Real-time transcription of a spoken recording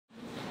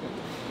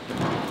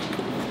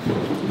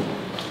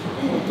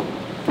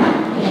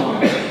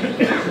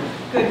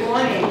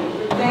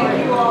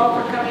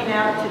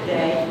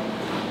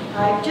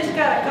I've just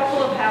got a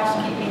couple of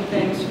housekeeping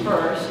things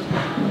first.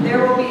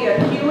 There will be a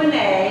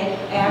Q&A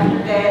after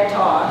Dad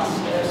talks,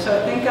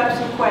 so think up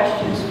some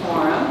questions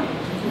for him.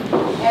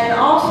 And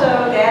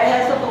also, Dad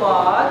has a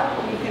blog.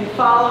 You can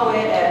follow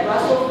it at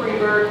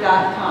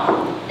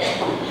russellfreeburg.com.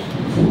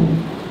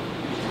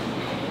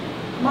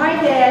 My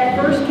dad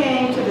first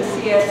came to the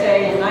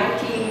CSA in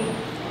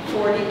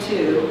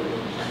 1942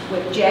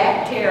 with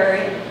Jack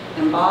Terry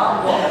and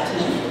Bob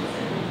Walton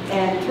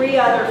and 3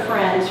 other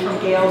friends from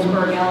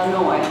Galesburg,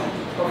 Illinois,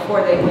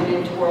 before they went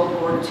into World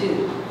War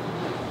II.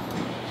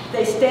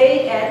 They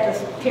stayed at the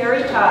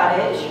Terry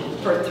Cottage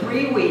for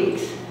 3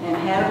 weeks and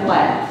had a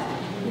blast.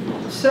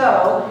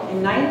 So,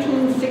 in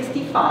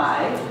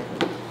 1965,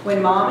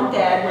 when Mom and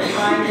Dad were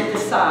trying to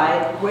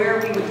decide where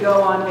we would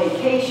go on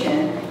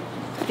vacation,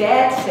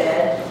 Dad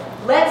said,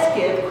 "Let's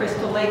give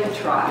Crystal Lake a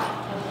try."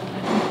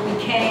 We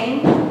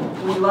came,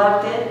 we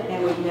loved it,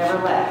 and we've never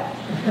left.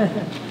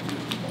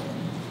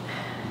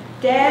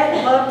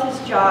 Dad loved his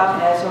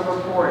job as a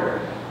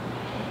reporter.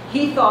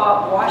 He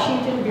thought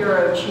Washington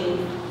Bureau Chief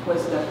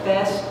was the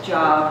best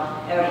job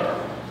ever.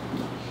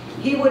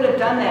 He would have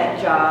done that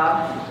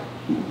job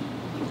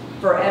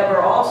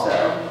forever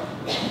also,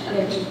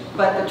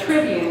 but the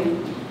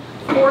Tribune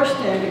forced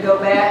him to go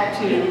back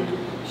to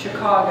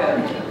Chicago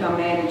to become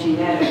managing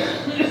editor.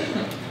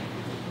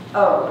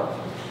 Oh,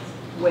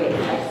 wait,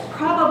 I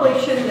probably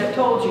shouldn't have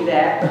told you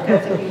that,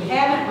 because if you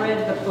haven't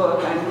read the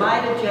book, I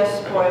might have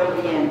just spoiled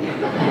the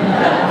ending.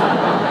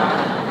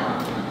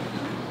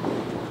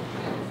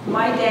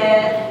 My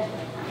dad,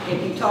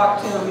 if you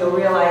talk to him, you'll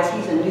realize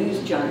he's a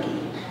news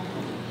junkie.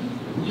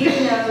 He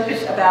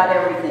knows about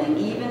everything,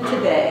 even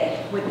today.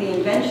 With the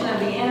invention of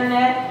the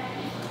internet,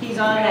 he's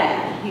on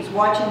that. He's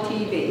watching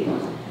TV.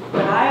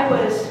 When I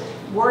was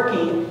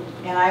working,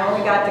 and I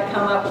only got to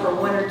come up for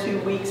 1 or 2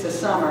 weeks a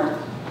summer,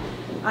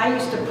 I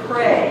used to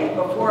pray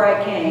before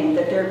I came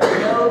that there'd be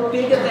no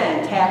big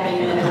event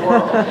happening in the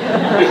world.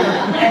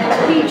 An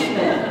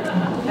impeachment,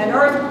 an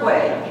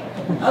earthquake,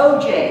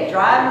 OJ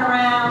driving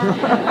around on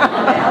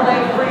the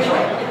LA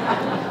freeway.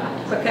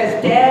 Because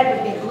Dad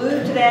would be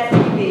glued to that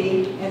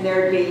TV and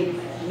there'd be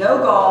no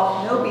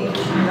golf, no beach,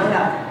 no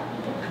nothing.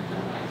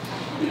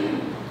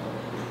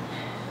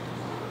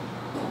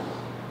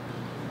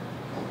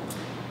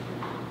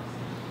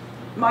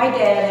 My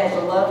dad has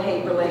a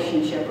love-hate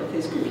relationship with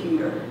his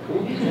computer.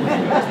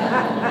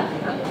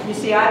 You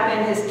see, I've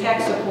been his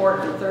tech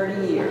support for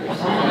 30 years.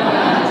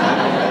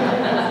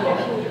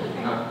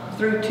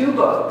 Through 2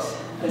 books,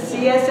 the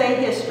CSA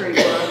history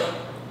book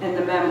and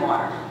the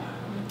memoir.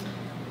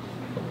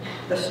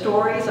 The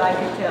stories I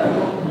can tell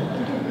you.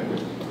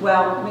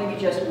 Well, maybe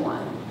just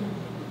one.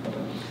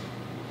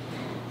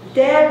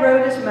 Dad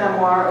wrote his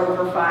memoir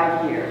over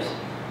 5 years.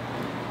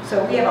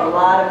 So we have a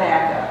lot of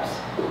backups.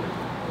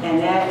 And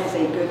that is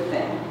a good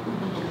thing.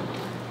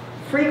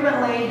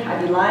 Frequently,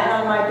 I'd be lying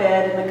on my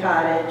bed in the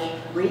cottage,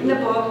 reading a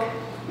book,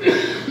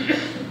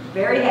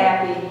 very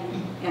happy,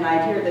 and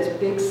I'd hear this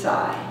big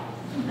sigh.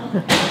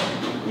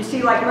 You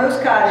see, like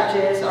most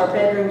cottages, our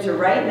bedrooms are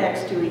right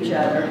next to each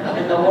other,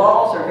 and the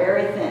walls are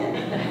very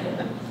thin.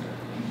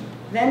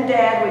 Then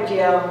Dad would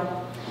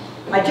yell,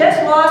 "I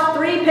just lost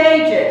 3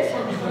 pages.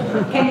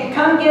 Can you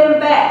come get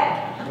them back?"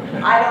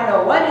 I don't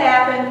know what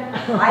happened.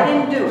 I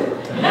didn't do it.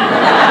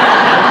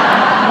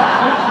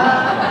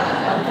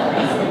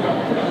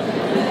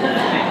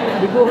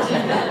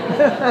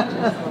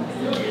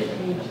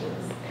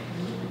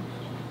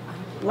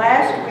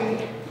 Last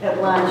week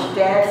at lunch,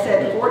 Dad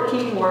said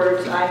 14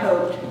 words I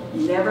hoped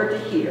never to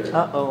hear.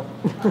 Uh-oh.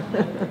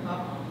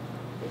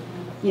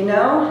 You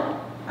know,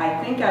 I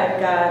think I've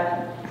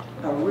got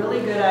a really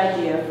good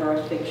idea for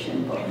a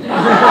fiction book.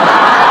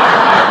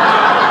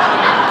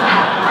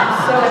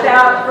 So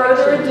without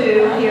further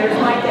ado, here's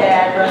my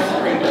dad, Russ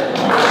Freeburg.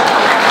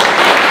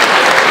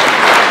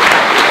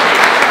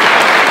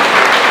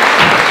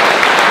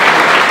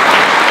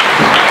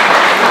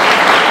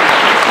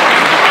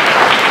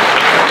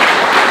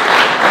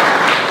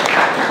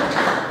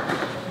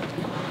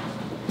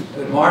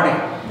 Good morning.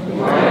 Good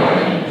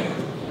morning.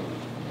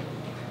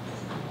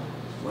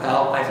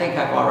 Well, I think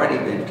I've already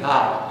been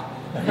taught.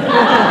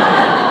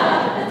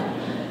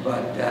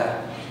 But,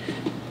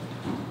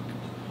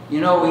 you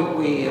know,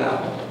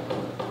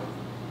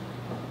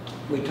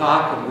 we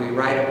talk and we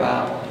write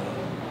about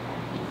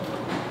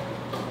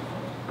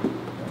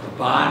the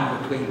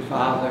bond between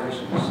fathers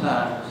and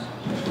sons,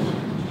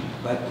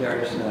 but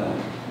there's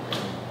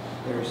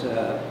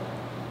a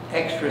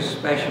extra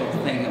special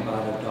thing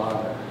about a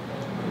daughter.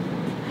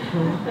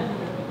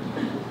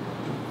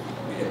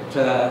 It's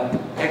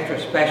extra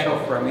special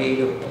for me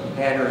to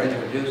have her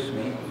introduce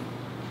me.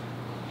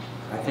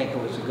 I think it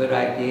was a good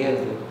idea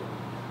that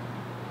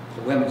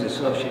the Women's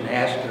Association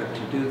asked her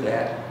to do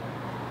that.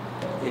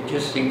 It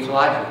just seems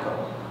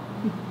logical.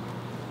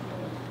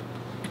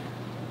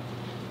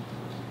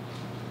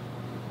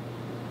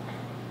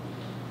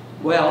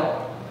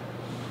 Well,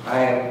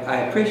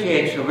 I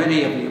appreciate so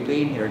many of you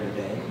being here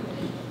today.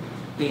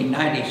 Being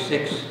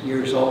 96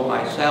 years old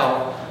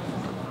myself,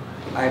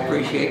 I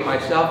appreciate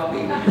myself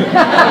being here.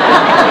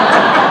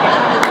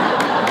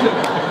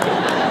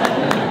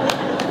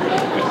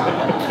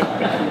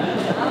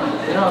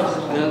 You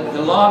know,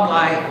 the long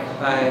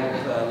life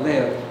I've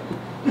lived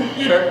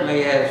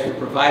certainly has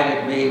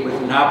provided me with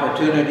an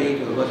opportunity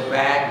to look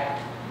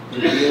back,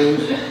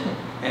 reviews,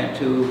 and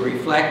to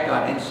reflect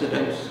on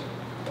incidents,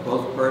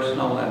 both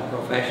personal and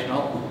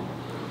professional.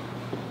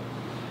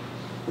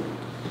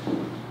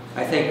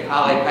 I think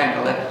Holly kind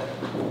of let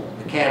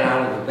the cat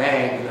out of the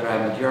bag that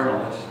I'm a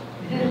journalist.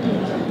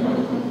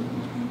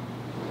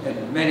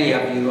 And many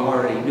of you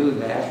already knew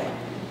that.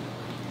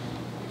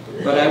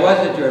 But I was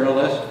a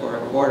journalist for a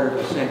quarter of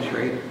a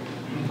century,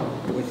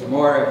 with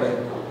more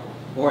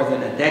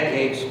than a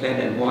decade spent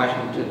in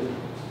Washington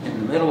in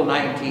the middle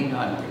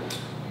 1900s.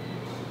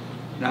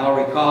 And I'll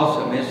recall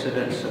some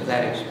incidents of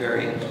that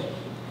experience.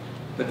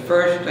 But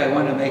first, I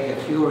want to make a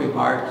few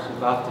remarks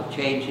about the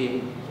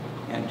changing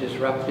and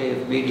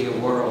disruptive media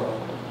world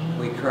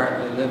we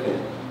currently live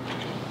in.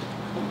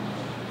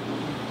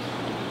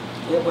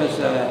 It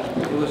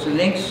was an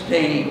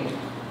ink-stained,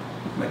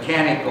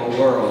 mechanical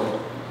world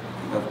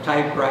of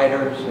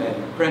typewriters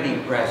and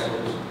printing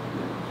presses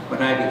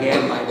when I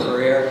began my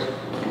career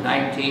in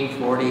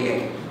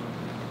 1948.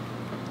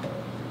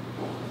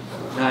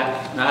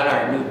 Not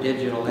our new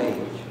digital age.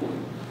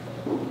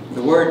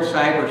 The word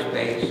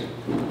cyberspace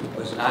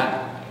was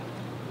not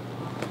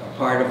a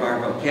part of our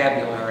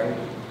vocabulary.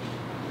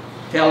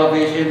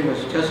 Television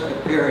was just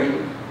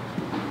appearing.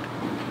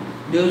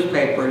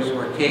 Newspapers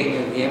were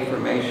king of the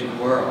information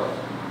world.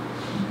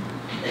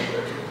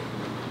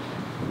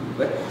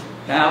 But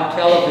now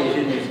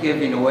television is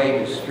giving away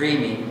to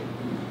streaming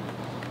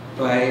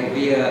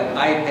via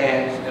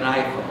iPads and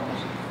iPhones.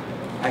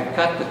 I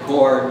cut the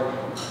cord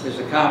is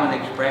a common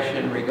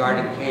expression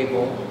regarding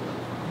cable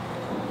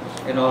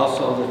and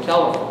also the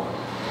telephone.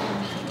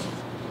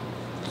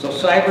 So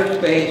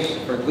cyberspace,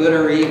 for good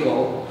or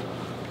evil,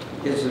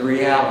 is the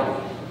reality.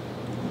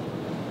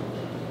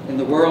 In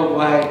the World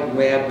Wide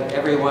Web,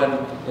 everyone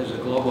is a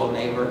global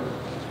neighbor.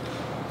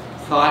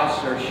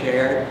 Thoughts are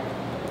shared.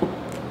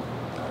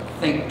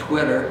 Think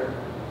Twitter.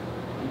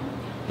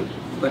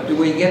 But do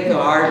we get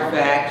the hard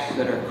facts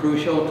that are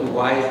crucial to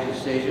wise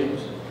decisions?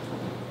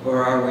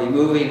 Or are we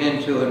moving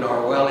into an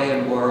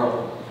Orwellian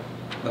world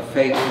of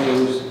fake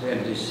news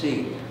and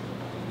deceit?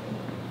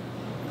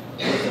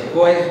 With the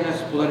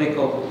poisonous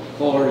political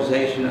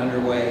polarization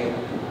underway,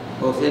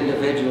 both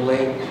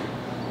individually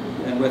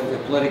and with the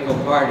political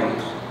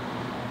parties,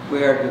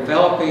 we are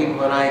developing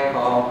what I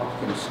call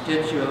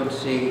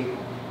constituency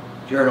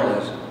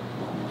journalism.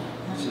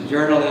 It's a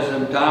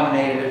journalism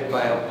dominated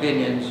by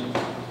opinions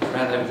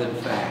rather than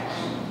facts.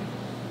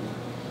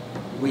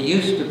 We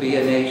used to be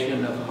a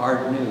nation of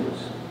hard news.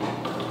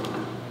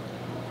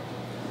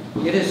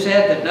 It is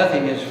said that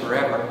nothing is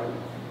forever,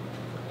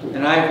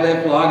 and I've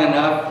lived long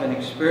enough and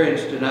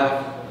experienced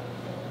enough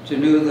to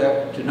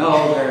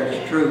know there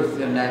is truth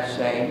in that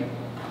saying.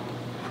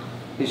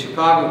 The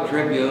Chicago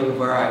Tribune,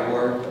 where I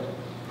work,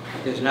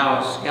 is now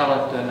a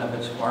skeleton of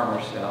its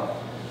former self.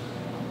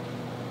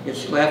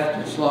 It's left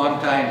its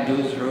longtime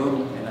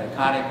newsroom and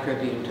iconic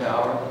Tribune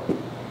Tower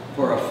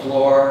for a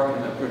floor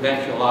in the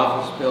Prudential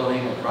office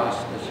building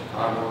across the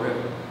Chicago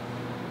River.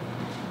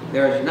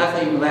 There is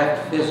nothing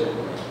left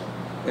physically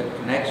that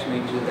connects me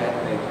to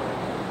that paper.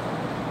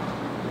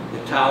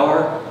 The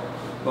tower,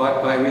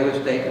 bought by real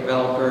estate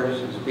developers,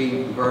 is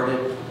being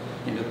converted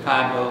into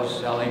condos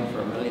selling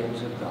for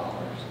millions of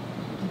dollars.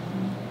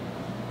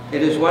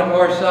 It is one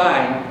more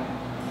sign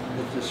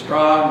that the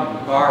strong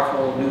and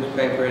powerful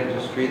newspaper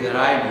industry that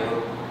I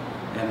knew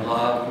and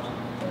loved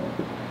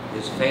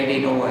is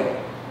fading away.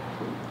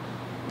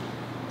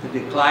 The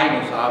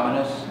decline is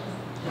ominous.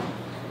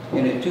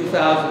 In a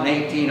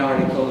 2018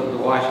 article in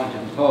the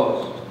Washington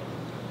Post,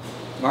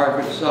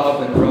 Margaret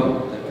Sullivan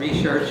wrote that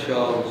research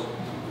shows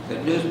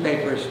that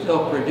newspapers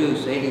still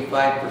produce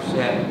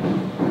 85%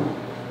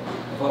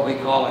 of what we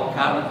call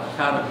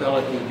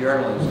accountability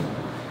journalism.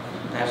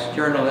 That's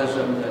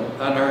journalism that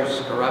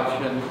unearths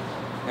corruption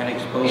and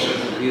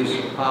exposes abuse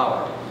of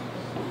power.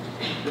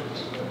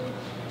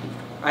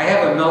 I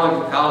have a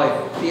melancholy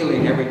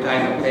feeling every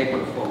time a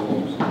paper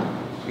folds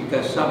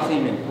because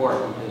something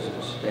important is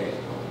at stake.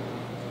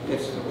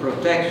 It's the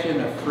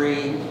protection of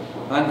free,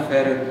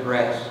 unfettered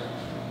press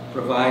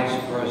provides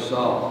for us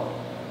all.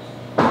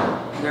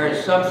 There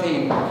is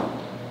something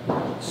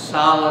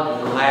solid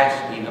and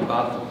lasting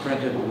about the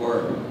printed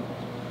word.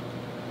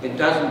 It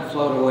doesn't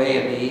float away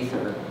in the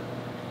ether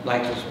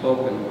like the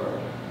spoken word.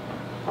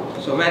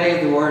 So many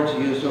of the words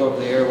used over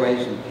the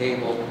airways and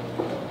cable,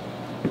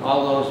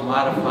 all those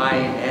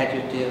modifying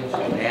adjectives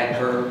and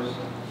adverbs,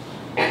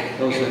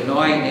 those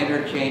annoying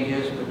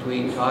interchanges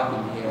between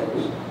talking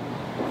heads,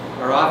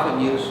 are often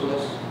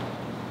useless,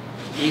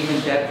 even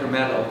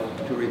detrimental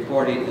to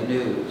reporting the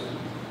news.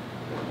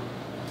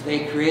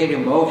 They create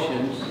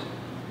emotions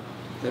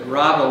that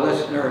rob a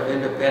listener of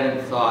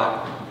independent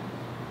thought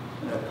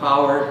and a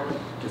power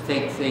to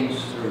think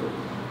things through.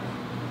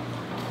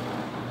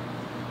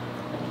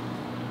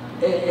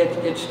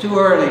 It's too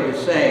early to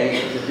say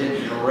if the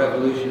digital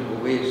revolution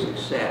will be a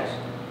success.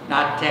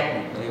 Not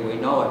technically, we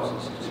know it's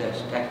a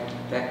success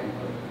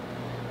technically,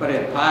 but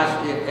in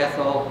positive,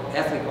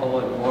 ethical,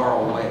 and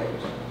moral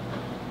ways.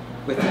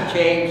 With the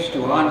change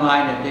to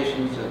online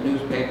editions of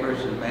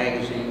newspapers and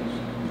magazines,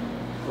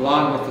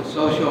 along with the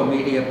social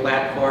media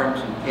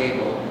platforms and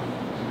cable,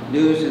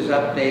 news is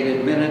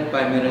updated minute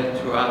by minute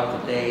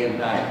throughout the day and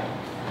night.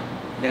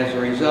 And as a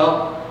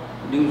result,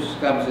 news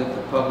comes at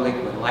the public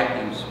with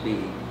lightning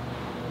speed.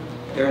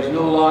 There is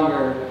no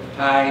longer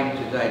time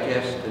to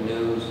digest the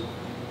news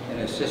in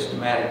a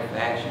systematic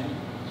fashion,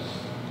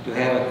 to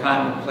have a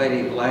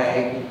contemplative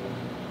lag,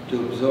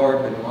 to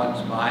absorb in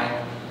one's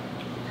mind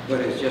what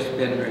has just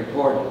been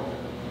reported.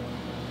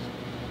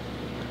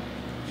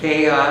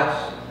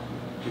 Chaos,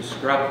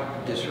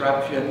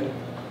 disruption,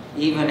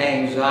 even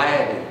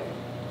anxiety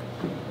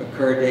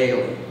occur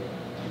daily.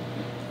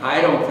 I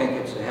don't think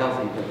it's a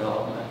healthy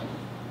development,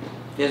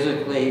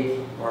 physically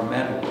or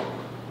mentally.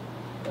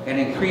 And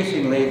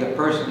increasingly, the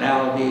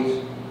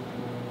personalities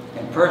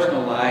and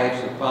personal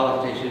lives of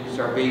politicians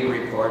are being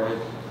reported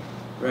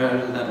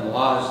rather than the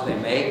laws they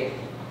make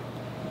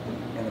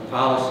and the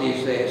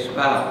policies they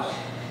espouse.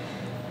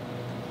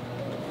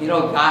 You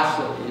know,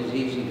 gossip is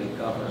easy to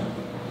cover.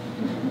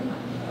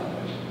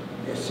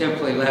 It's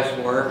simply less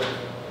work,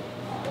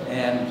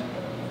 and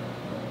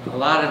a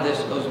lot of this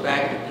goes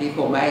back to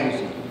People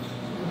magazine.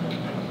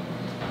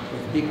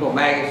 With People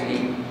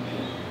magazine,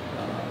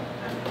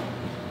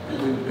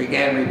 we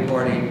began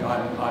reporting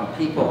on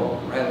people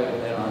rather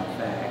than on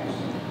facts.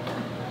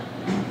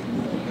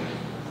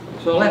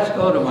 So let's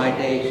go to my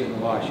days in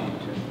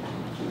Washington.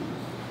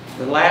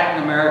 The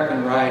Latin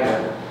American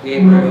writer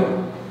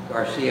Gabriel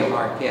Garcia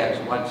Marquez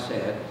once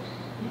said,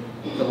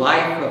 "The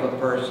life of a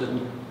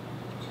person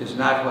is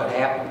not what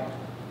happened,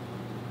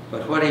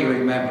 but what he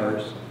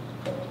remembers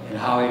and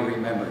how he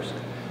remembers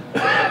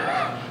it."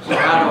 So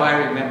how do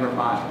I remember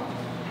mine?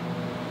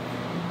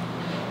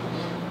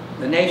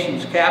 The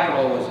nation's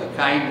capital was a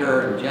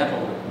kinder and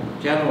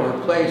gentler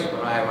place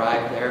when I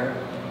arrived there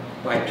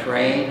by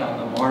train on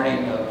the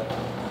morning of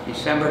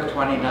December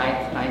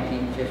 29th,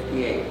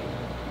 1958.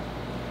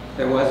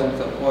 There wasn't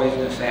the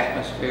poisonous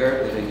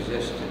atmosphere that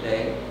exists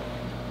today.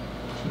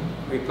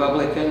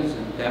 Republicans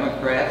and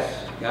Democrats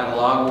got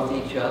along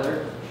with each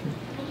other,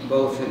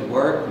 both in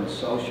work and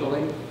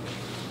socially.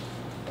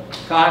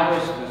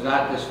 Congress was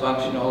not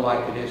dysfunctional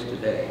like it is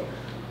today.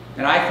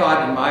 And I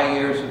thought in my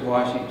years in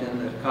Washington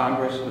that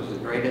Congress was the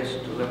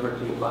greatest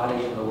deliberative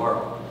body in the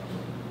world.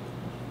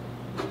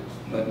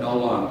 But no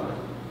longer.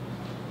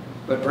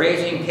 But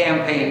raising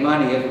campaign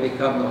money has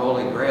become the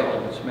holy grail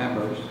of its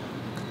members,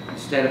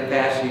 instead of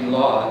passing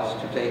laws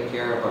to take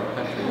care of our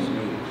country's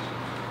needs.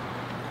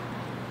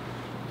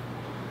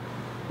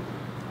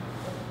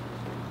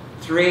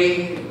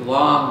 3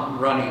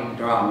 long-running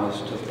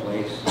dramas took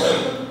place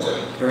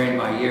during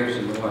my years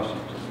in Washington: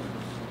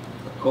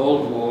 the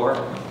Cold War,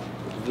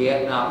 the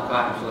Vietnam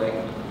conflict,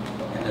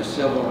 and the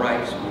Civil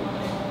Rights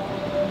Movement.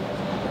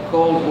 The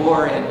Cold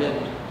War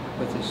ended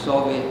with the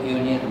Soviet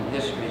Union and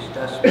history's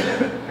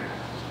dustbin.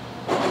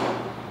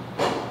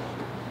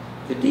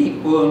 The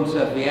deep wounds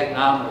of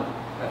Vietnam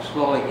have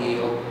slowly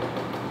healed.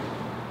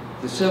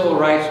 The Civil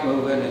Rights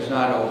Movement is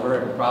not over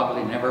and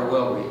probably never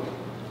will be.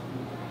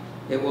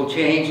 It will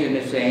change in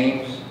its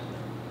aims,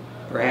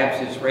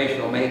 perhaps its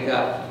racial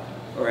makeup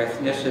or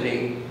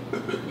ethnicity,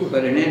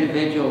 but an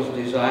individual's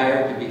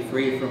desire to be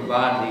free from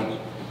bondage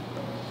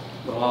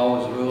will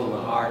always rule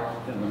the heart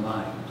and the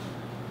mind.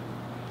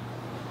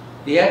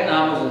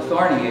 Vietnam was a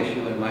thorny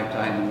issue in my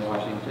time in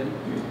Washington.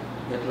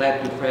 It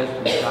led to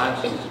President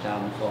Johnson's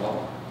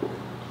downfall.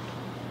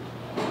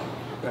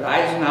 But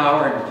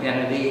Eisenhower and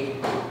Kennedy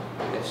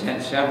had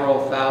sent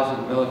several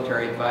thousand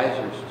military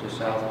advisors to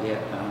South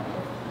Vietnam,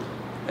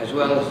 as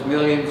well as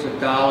millions of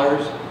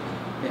dollars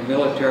in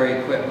military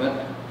equipment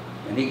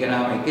and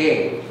economic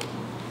aid.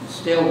 And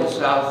still, the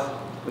South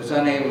was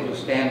unable to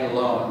stand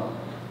alone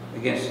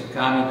against the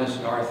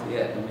communist North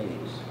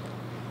Vietnamese.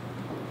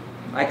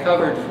 I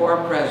covered 4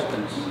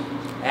 presidents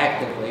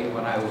actively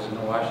when I was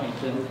in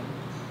Washington,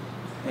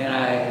 and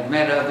I had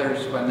met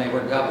others when they were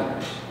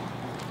governors.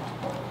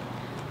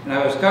 And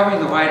I was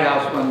covering the White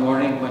House one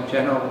morning when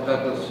General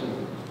Douglas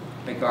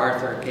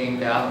MacArthur came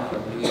down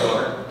from New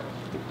York,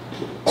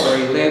 where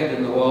he lived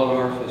in the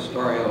Waldorf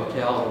Astoria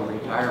Hotel in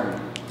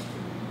retirement,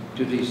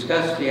 to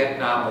discuss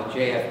Vietnam with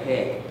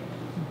JFK.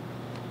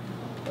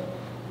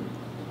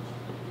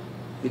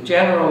 The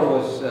general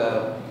was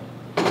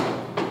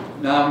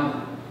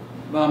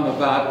mum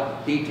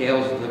about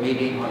details of the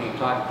meeting when he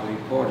talked to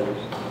reporters,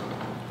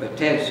 but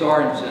Ted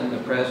Sorensen,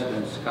 the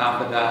president's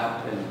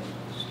confidant and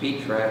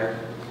speechwriter,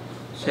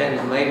 said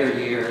in later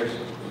years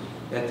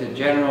that the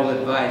general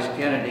advised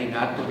Kennedy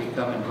not to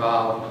become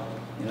involved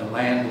in a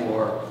land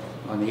war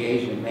on the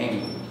Asian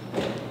mainland.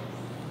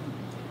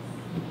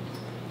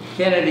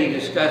 Kennedy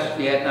discussed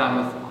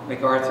Vietnam with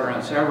MacArthur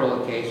on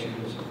several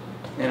occasions,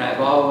 and I've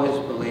always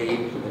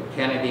believed that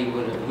Kennedy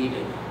would have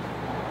heeded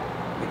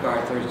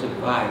MacArthur's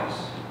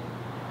advice.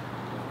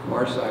 Of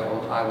course, I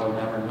will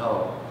never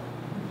know.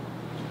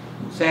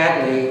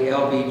 Sadly,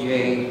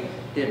 LBJ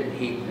didn't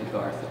heat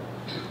MacArthur.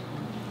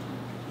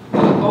 The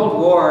Cold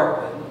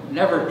War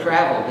never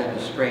traveled in a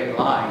straight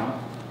line.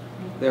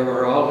 There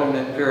were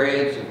alternate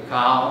periods of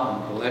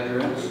calm and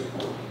belligerence.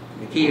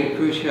 Nikita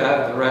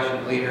Khrushchev, the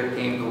Russian leader,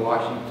 came to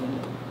Washington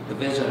to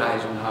visit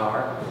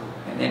Eisenhower,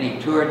 and then he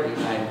toured the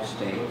United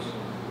States.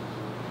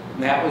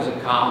 And that was a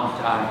calm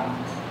time.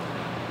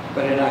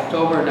 But in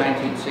October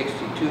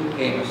 1962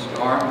 came a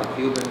storm, the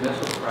Cuban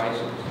Missile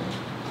Crisis,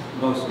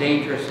 the most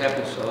dangerous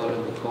episode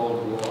of the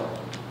Cold War.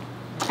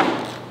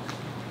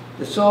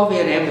 The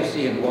Soviet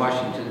embassy in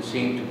Washington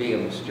seemed to be a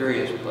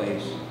mysterious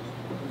place.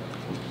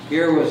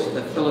 Here was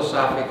the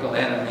philosophical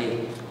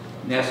enemy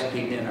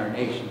nesting in our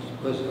nation's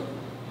bosom.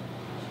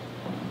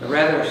 A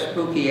rather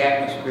spooky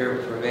atmosphere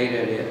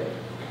pervaded it,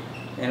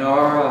 an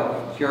aura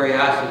of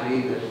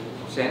curiosity that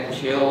sent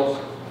chills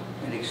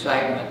and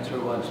excitement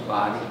through one's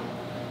body.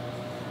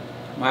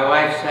 My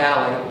wife,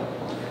 Sally,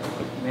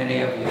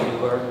 many of you knew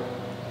her,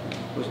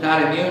 was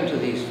not immune to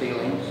these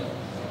feelings,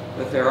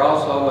 but there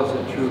also was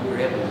a true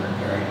grit in her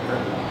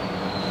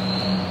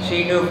character.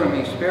 She knew from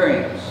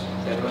experience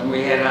that when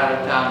we had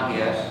out-of-town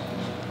guests,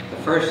 the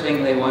first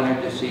thing they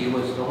wanted to see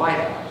was the White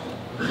House,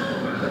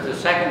 but the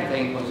second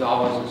thing was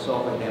always the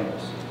Soviet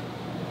embassy.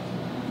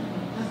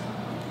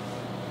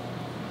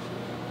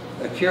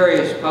 A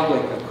curious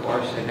public, of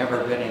course, had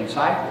never been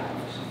inside the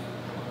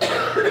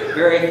embassy.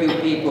 Very few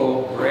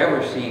people were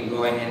ever seen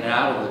going in and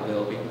out of the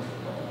building,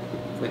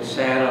 which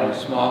sat on a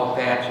small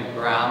patch of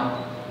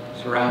ground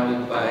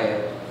surrounded by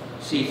a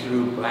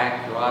see-through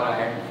black wrought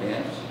iron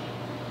fence.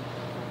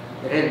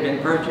 It had been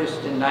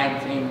purchased in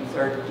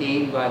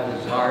 1913 by the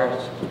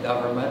Tsar's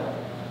government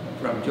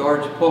from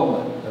George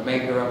Pullman, the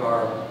maker of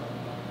our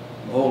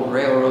old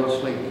railroad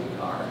sleeping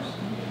cars.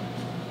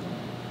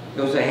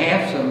 It was a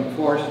handsome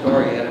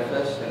four-story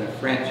edifice in a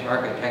French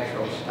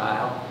architectural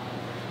style,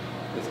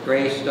 with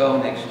gray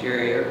stone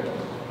exterior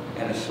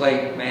and a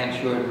slate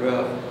mansard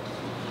roof,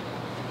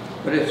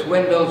 but its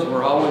windows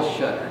were always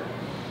shuttered.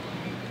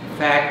 In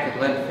fact,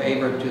 it lent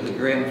favor to the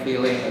grim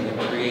feeling of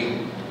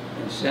intrigue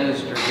and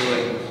sinister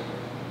doings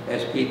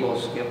as people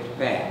skipped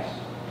past.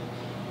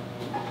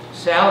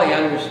 Sally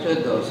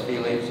understood those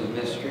feelings of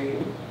mystery,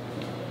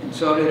 and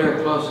so did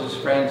her closest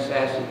friend,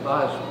 Sassy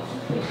Boswell.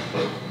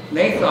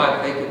 They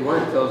thought they could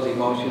work those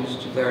emotions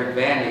to their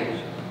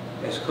advantage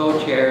as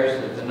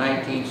co-chairs of the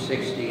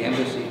 1960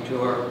 embassy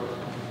tour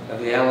of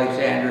the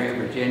Alexandria,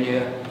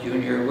 Virginia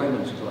Junior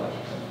Women's Club.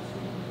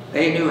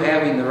 They knew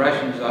having the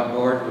Russians on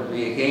board would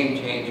be a game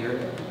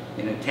changer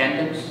in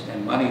attendance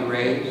and money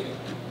raised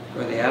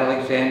for the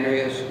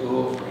Alexandria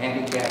School for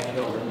Handicapped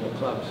Children, the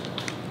club's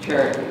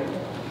charity.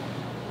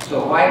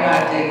 So why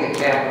not take a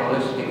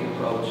capitalistic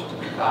approach to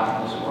the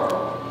communist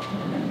world?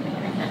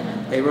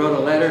 They wrote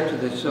a letter to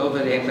the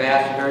Soviet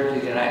ambassador to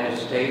the United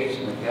States,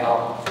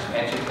 Mikhail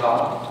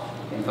Menshikov,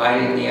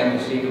 inviting the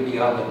embassy to be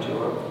on the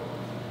tour.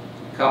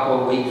 A couple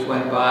of weeks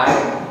went by,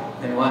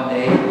 and one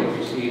day we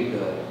received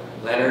a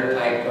letter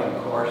typed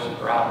on coarse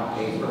brown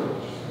paper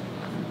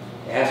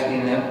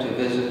asking them to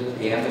visit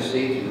the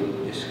embassy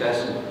to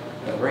discuss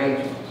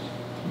arrangements.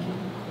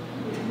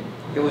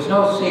 It was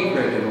no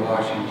secret in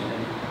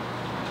Washington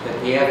that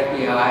the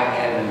FBI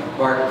had an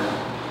apartment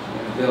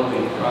in a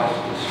building across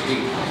the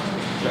street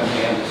from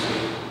the embassy.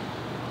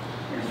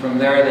 And from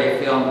there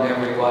they filmed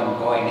everyone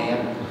going in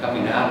and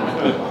coming out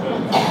of it.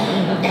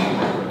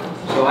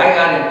 So I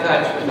got in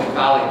touch with a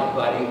college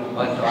buddy,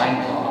 Bud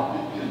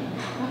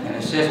Reinbaugh, an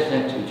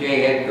assistant to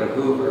J. Edgar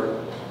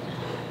Hoover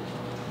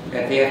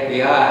at the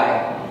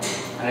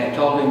FBI, and I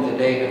told him the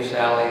date of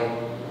Sally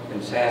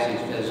and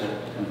Sassy's visit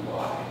and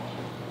why.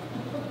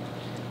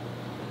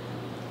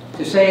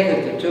 To say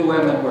that the two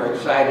women were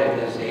excited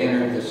as they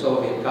entered the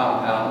Soviet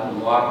compound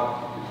and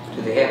walked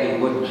to the heavy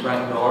wooden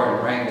front door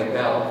and rang the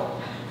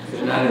bell is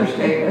an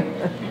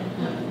understatement.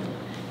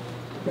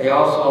 They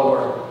also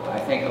were, I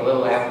think, a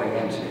little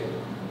apprehensive.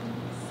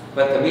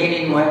 But the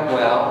meeting went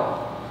well,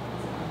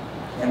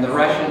 and the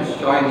Russians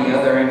joined the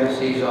other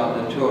embassies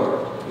on the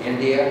tour: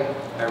 India,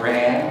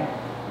 Iran,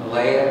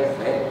 Malaya,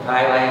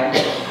 Thailand,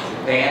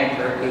 Japan,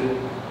 Turkey,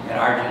 and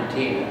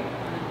Argentina.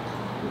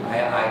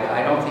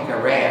 I don't think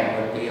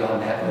Iran would be on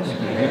that list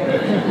either.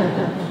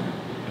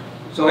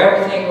 So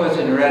everything was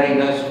in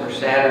readiness for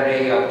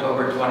Saturday,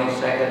 October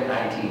 22nd,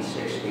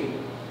 1960.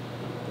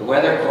 The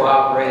weather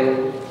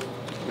cooperated.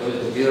 It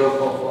was a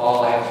beautiful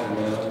fall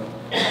afternoon.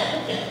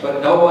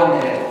 But no one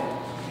had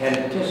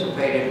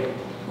anticipated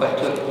what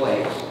took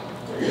place.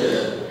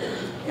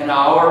 An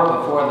hour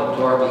before the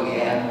tour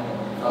began,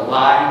 a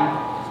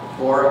line,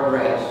 4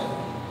 abreast,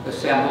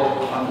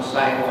 assembled on the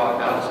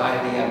sidewalk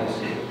outside the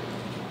embassy.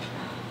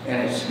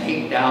 And it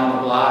snaked down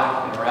the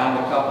block and around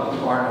a couple of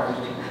corners,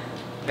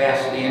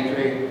 past the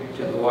entry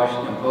to the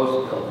Washington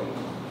Post building.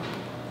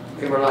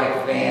 They were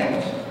like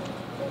fans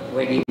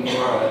waiting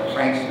for a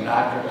Frank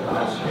Sinatra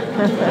concert.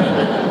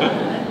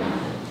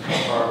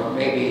 Or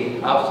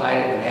maybe outside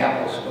of an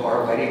Apple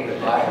store waiting to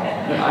buy an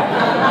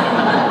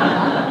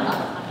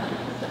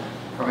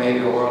iPhone. Or maybe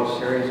a World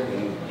Series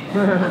game.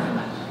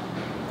 The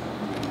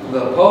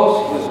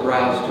Post was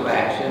roused to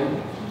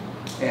action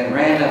and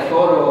ran a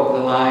photo of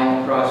the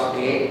line across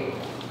the 8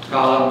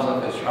 columns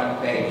of his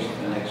front page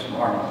the next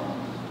morning.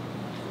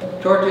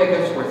 Tour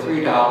tickets were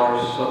 $3,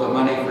 so the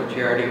money for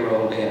charity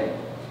rolled in.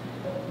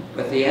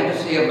 But the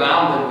embassy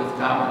abounded with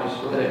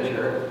communist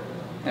literature,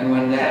 and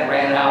when that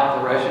ran out,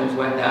 the Russians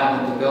went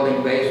down in the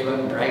building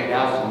basement and dragged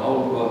out some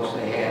old books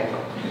they had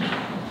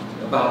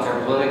about their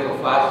political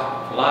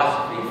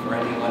philosophy for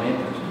anyone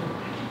interested.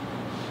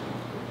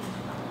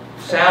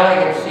 Sally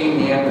had seen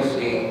the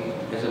embassy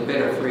as a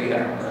bit of free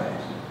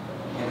enterprise,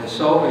 and the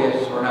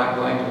Soviets were not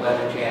going to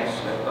let a chance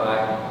slip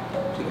by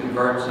to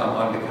convert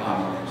someone to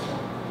communism.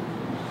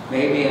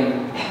 Maybe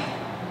in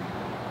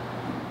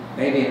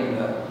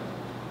the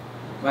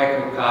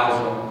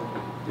microcosm,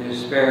 the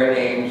disparate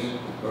aims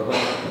were what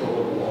the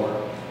Cold War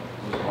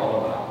was all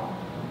about.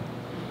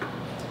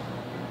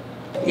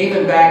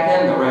 Even back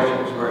then, the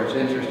Russians were as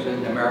interested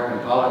in American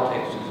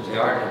politics as they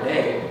are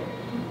today.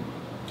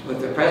 With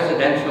the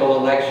presidential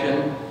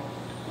election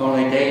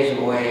only days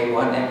away,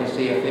 one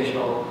embassy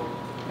official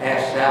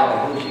asked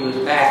Sally who she was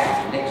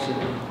backing, Nixon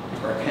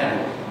or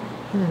Kennedy.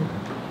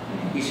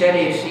 He said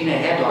he had seen a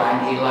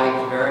headline he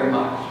liked very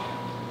much.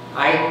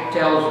 Ike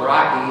tells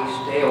Rocky,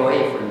 stay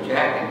away from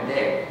Jack and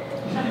Dick.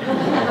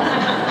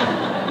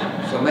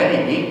 So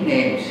many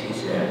nicknames, he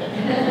said.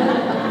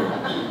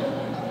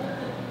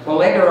 Well,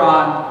 later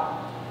on,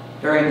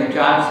 during the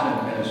Johnson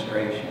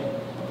administration,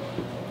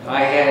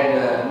 I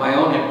had my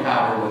own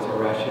encounter with a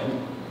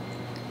Russian,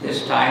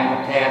 this time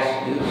a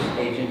TASS news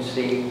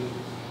agency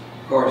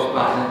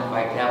correspondent,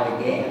 Vitaly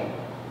Gan.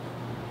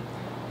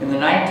 In the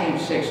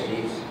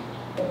 1960s,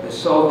 the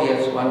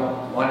Soviets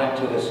wanted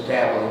to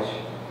establish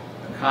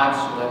a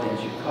consulate in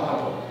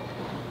Chicago.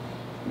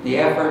 The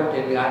effort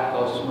did not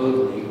go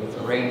smoothly with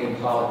the reigning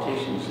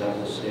politicians of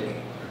the city,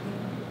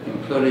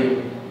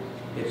 including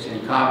its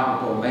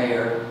incomparable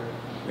mayor,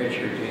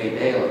 Richard J.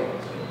 Daley.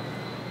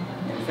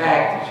 In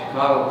fact, the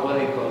Chicago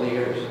political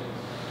leaders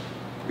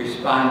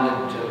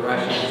responded to the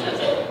Russians with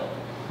a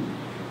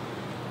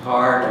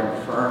hard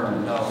and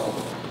firm no.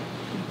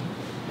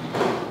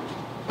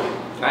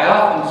 I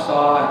often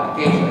saw and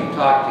occasionally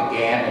talked to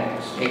Gan at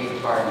the State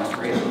Department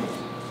briefings.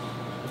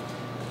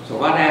 So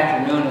one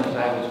afternoon, as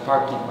I was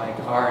parking my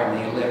car in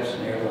the Ellipse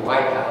near the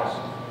White House,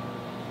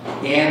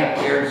 Gan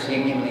appeared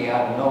seemingly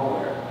out of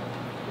nowhere.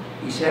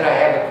 He said, I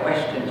have a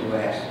question to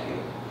ask you.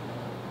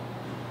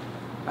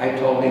 I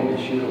told him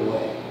to shoot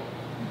away.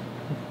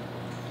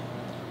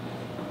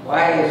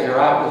 Why is there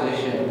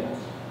opposition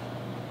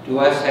to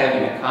us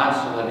having a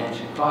consulate in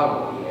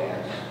Chicago, he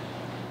asked.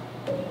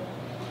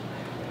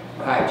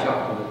 I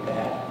chuckled at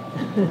that.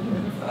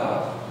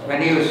 When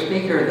he was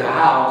Speaker of the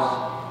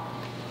House,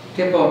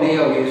 Tip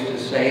O'Neill used to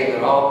say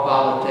that all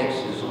politics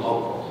is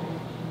local.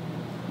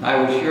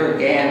 I was sure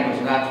Gan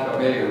was not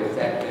familiar with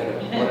that bit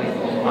of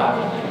political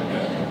logic.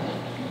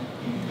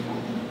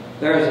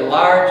 There is a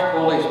large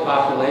Polish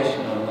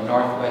population on the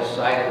northwest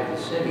side of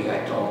the city, I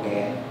told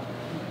Gan.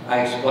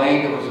 I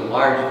explained it was a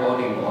large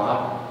voting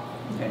bloc,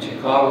 and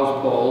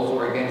Chicago's polls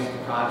were against the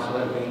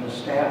consulate being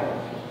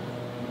established.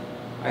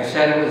 I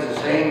said it was the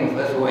same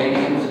with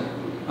Lithuanians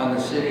on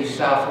the city's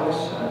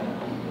southwest side,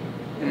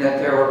 and that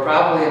there were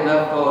probably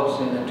enough votes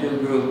in the two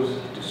groups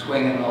to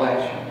swing an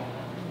election.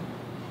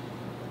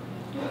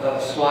 A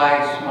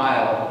sly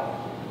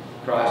smile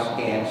crossed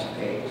Gan's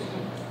face.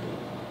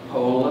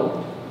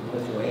 Poland,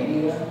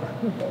 Lithuania,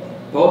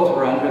 both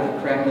were under the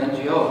Kremlin's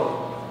yoke.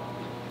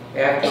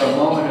 After a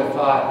moment of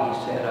thought, he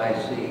said, I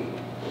see.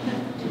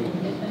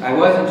 I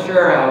wasn't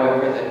sure,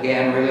 however, that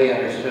Gan really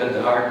understood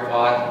the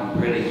hard-fought and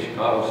gritty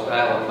Chicago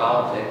style of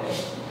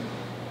politics,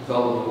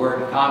 though the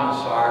word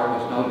commissar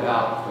was no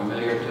doubt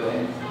familiar to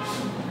him.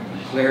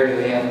 Clear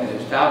to him, it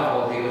is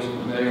doubtful he was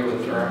familiar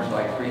with terms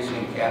like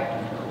precinct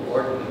captain or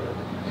ward leader.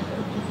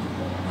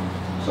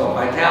 So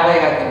Vitaly,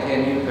 I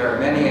continued, there are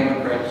many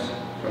immigrants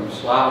from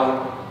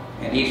Slavic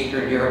and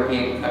Eastern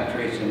European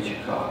countries in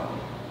Chicago.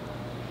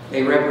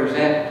 They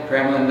represent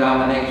Kremlin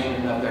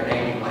domination of their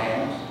native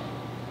lands.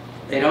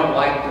 They don't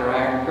like their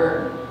Iron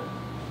Curtain.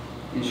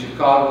 In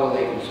Chicago,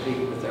 they can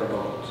speak with their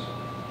votes.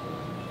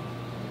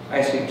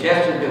 I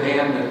suggested to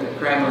him that the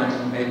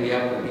Kremlin may be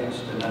up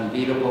against an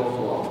unbeatable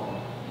foe.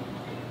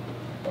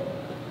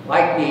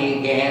 Like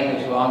me, Gan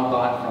is long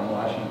gone from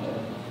Washington,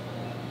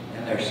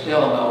 and there's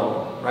still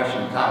no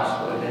Russian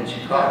consulate in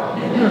Chicago.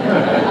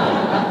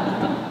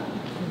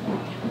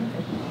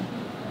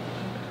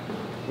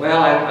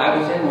 Well, I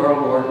was in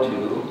World War II,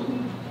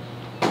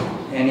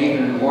 and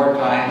even in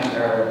wartime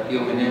there are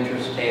human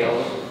interest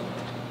tales,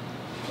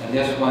 and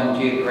this one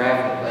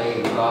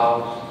geographically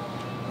involves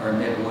our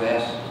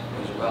Midwest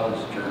as well as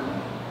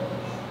Germany.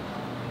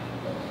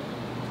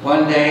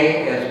 One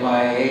day, as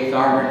my 8th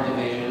Armored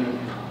Division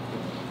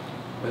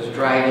was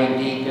driving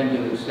deep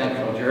into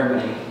central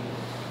Germany,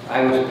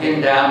 I was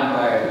pinned down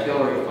by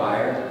artillery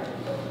fire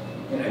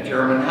in a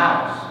German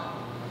house.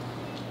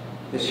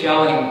 The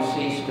shelling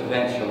ceased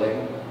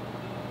eventually.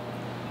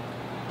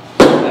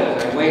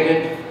 As I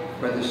waited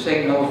for the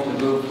signal to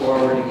move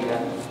forward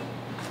again,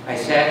 I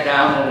sat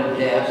down at a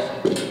desk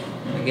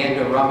and began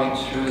to rummage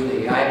through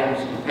the items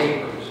and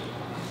papers.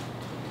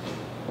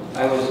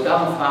 I was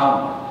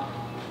dumbfounded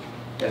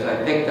as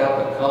I picked up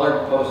a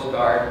colored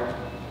postcard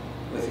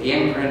with the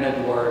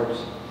imprinted words,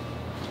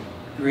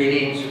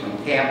 "Greetings from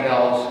Camp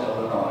Ellis,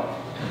 Illinois."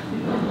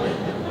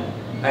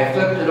 I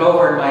flipped it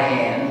over in my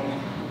hand,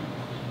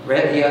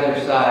 read the other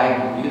side,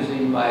 and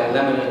using my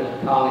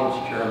limited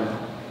college German,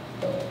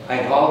 I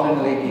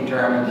haltingly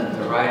determined that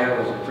the writer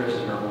was a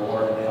prisoner of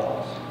war at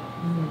Ellis.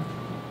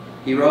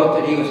 He wrote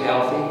that he was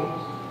healthy,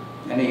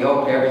 and he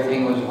hoped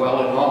everything was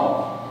well at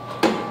home.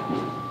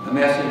 The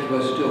message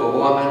was to a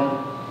woman,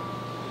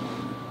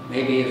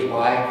 maybe his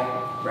wife,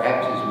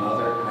 perhaps his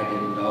mother, I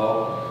didn't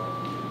know,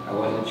 I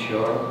wasn't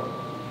sure.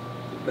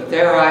 But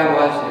there I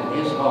was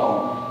in his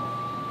home,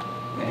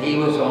 and he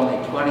was only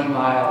 20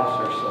 miles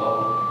or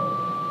so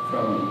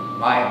from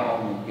my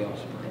home in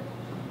Galesburg.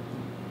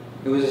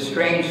 It was a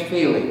strange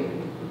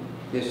feeling,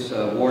 this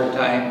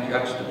wartime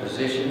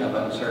juxtaposition of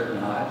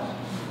uncertain odds.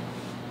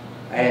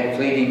 I had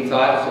fleeting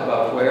thoughts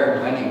about where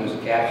and when he was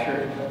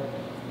captured.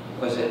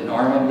 Was it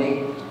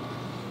Normandy?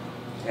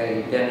 Had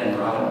he been in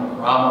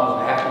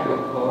Rommel's Africa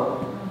Corps?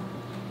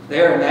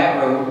 There in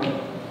that room,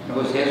 it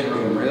was his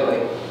room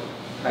really,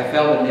 I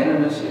felt an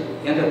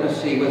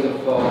intimacy with a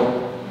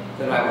foe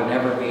that I would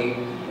never meet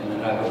and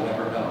that I would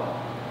never know.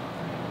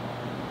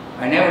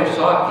 I never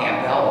saw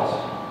Camp Ellis,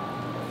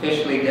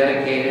 officially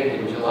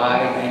dedicated in July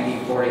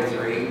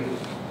 1943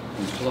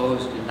 and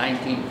closed in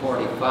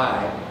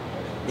 1945.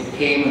 It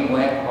came and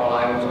went while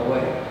I was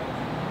away.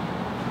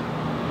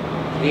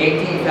 The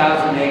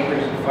 18,000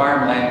 acres of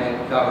farmland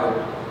it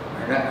covered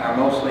are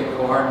mostly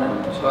corn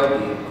and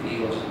soybean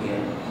fields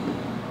again.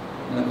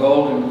 And the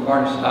golden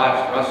corn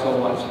stalks rustle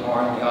once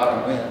more in the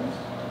autumn winds.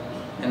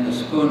 And the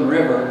Spoon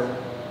River,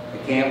 the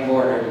camp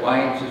border,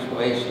 winds its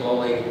way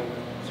slowly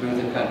through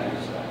the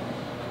countryside.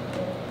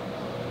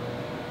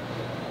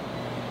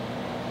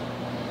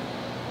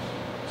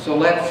 So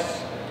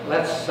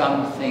let's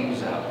sum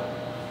things up.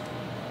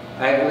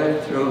 I've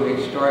lived through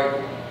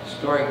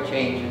historic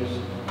changes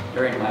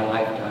during my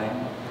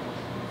lifetime.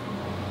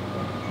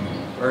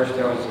 First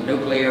there was the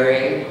nuclear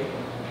age,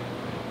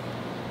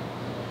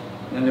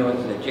 then there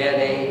was the jet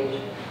age,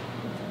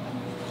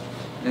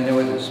 then there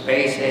was the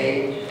space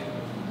age,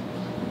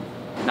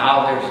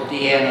 now there's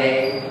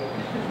DNA,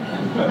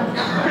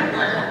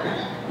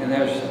 and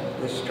there's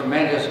this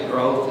tremendous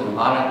growth in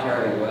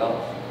monetary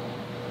wealth.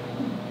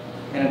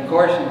 And of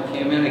course in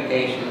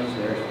communications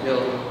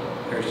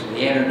there's the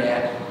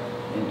internet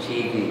and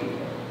TV.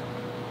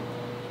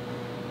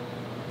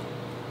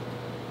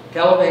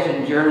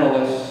 Television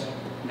journalists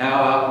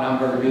now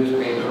outnumber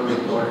newspaper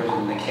reporters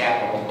in the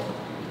capital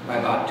by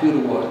about 2 to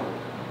 1.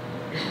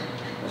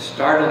 A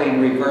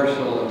startling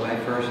reversal of my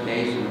first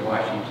days in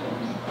Washington,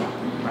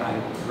 when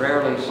I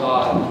rarely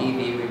saw a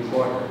TV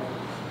reporter.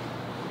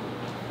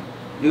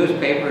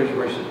 Newspapers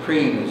were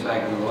supreme as I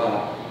grew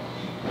up.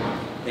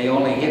 They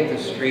only hit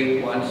the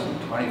street once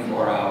in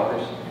 24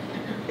 hours.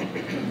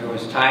 There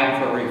was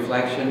time for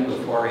reflection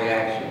before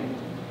reaction.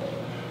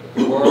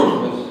 The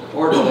world was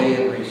orderly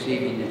in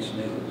receiving its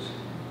news,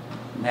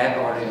 and that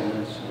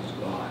orderliness is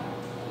gone.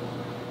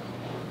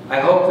 I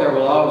hope there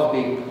will always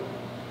be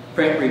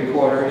print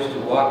reporters to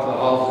walk the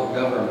halls of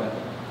government,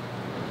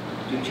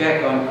 to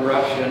check on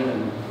corruption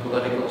and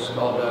political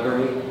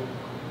skullduggery.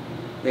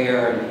 They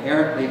are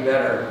inherently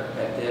better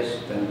at this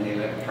than the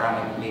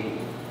electronic media.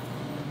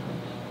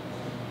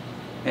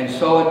 And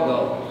so it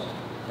goes.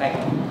 Thank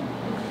you.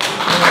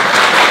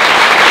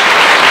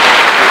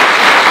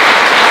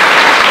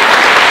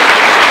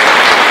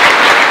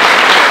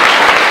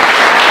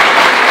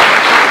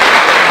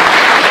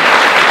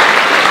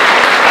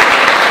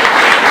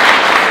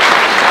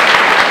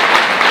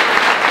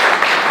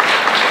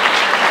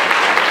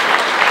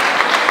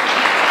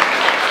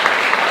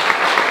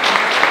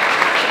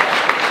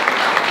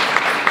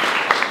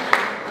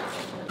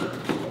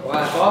 Well,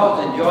 I've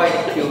always enjoyed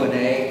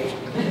Q&A.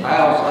 I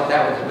always thought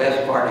that was the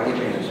best part of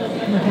giving a speech.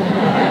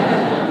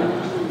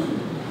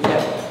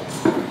 Yes.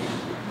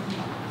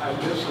 I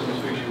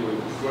listened to you with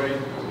great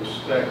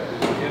respect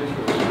and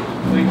interest.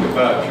 Think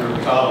about your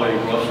colleague,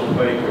 Russell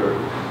Baker,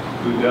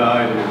 who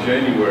died in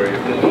January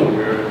of this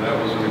year, and that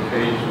was an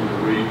occasion to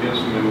read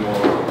his memoir,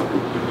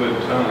 The Good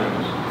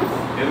Times.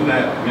 In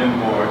that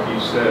memoir, he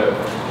said,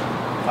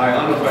 I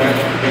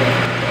unabashedly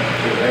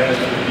advance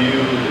the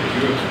view that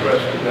you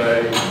expressed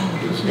today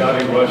that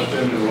Scotty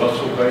Rushton and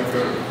Russell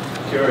Baker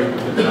carried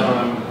the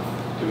time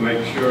to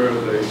make sure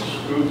they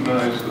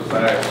scrutinize the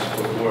facts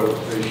before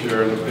they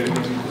share an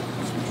opinion.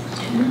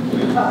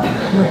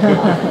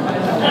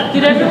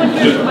 Did everyone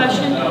hear the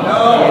question? No.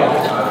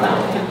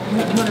 You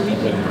want to repeat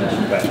the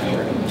question?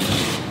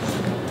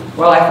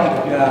 Well, I think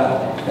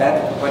that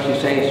what you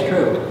say is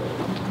true.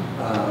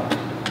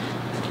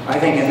 I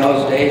think in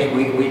those days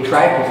we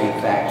tried to be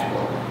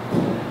factual.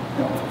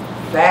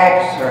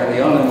 Facts are the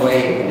only way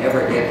you can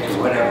ever get to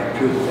whatever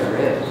truth there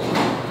is.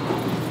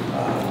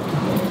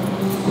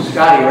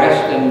 Scotty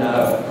Reston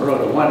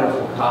wrote a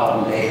wonderful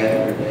column day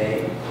after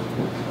day.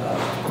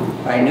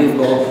 I knew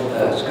both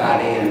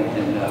Scotty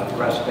and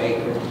Russ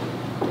Baker,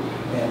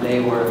 and they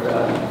were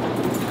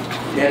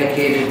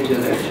dedicated to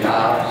their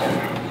jobs.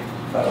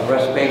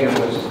 Russ Baker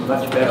was a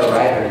much better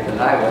writer than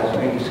I was,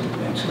 maybe,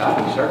 and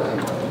Scotty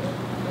certainly was.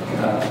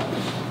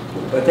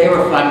 But they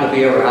were fun to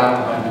be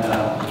around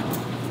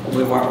when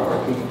we weren't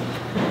working.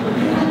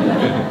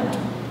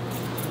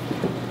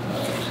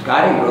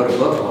 Scotty wrote a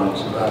book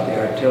once about the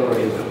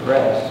artillery of the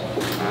press.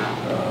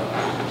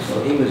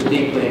 So he was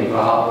deeply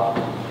involved.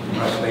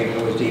 Russ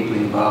Baker was deeply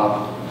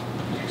involved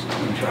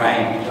in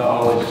trying to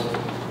always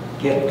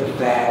get the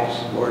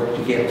facts, work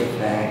to get the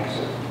facts.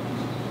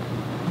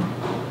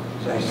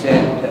 As I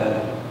said,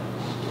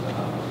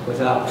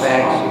 without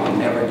facts, you can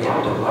never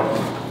get to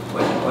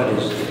what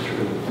is the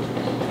truth.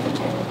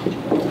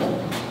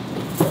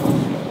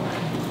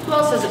 Who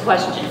else has a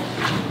question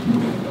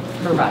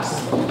for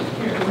Russ?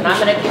 And I'm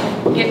going to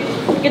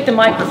get the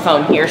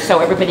microphone here so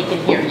everybody can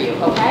hear you,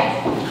 okay?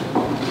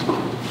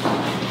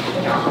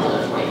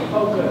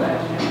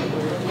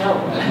 No.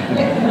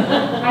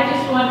 I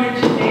just wondered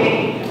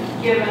today,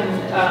 given,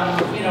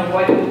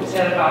 what you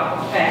said about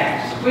the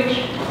facts, which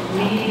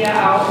media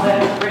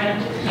outlet,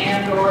 print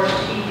and/or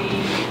TV,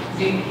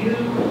 do you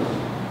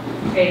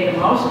pay the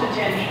most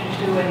attention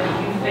to and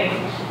do you think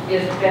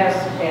is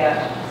best at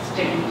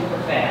sticking to the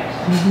facts?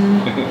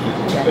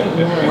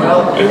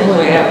 Well,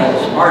 we have a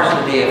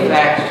sparsity of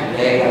facts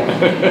today.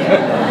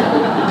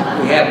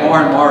 We have more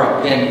and more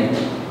opinions.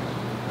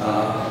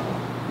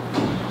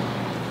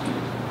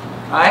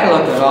 I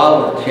look at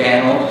all the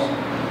channels,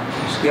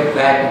 skip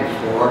back and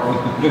forth.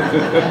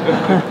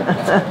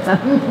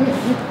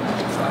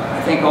 I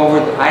think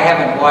I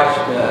haven't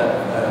watched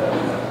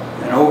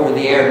an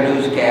over-the-air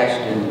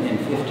newscast in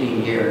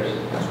 15 years.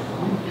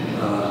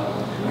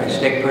 I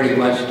stick pretty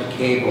much to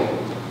cable,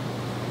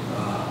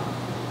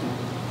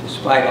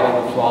 despite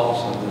all the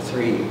faults of the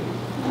 3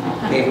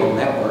 cable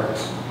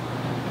networks.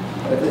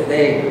 But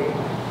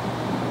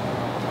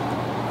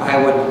I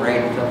wouldn't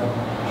rate them.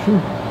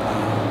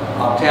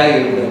 I'll tell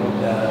you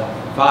that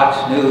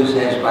Fox News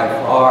has by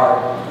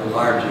far the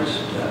largest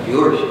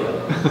viewership.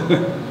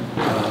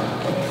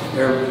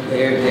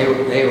 They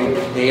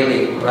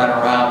daily run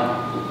around,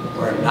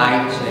 or at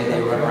night, say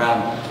they run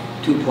around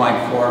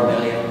 2.4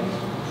 million.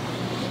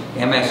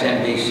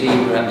 MSNBC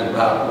runs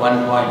about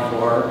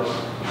 1.4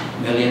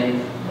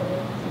 million.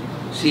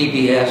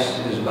 CBS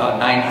is about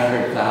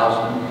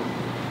 900,000.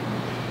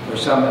 For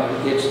some,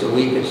 it's the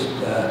weakest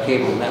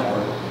cable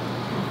network.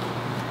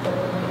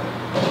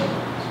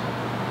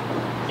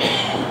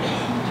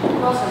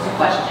 Who else has a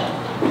question?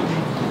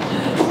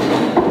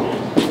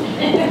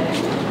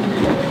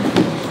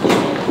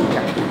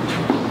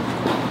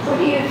 What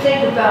do you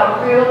think about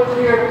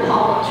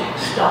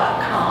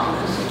realclearpolitics.com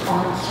as an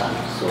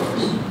on-site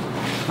source?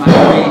 I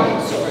read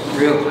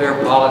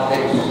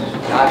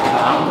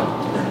realclearpolitics.com.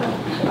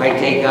 I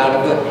take out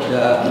of it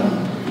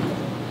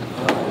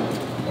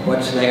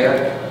what's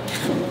there.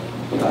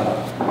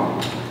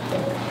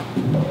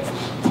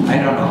 I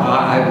don't know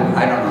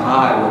how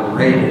I would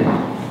rate it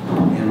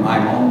in my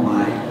own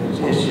mind.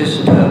 It's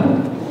just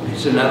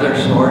it's another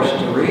source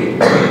to read.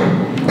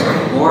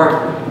 The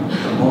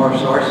more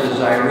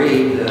sources I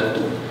read,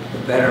 the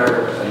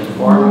better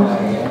informed I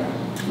am.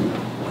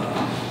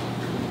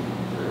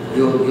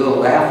 You'll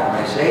laugh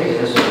when I say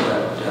this,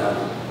 but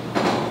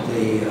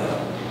the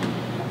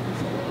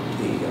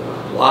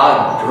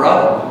blog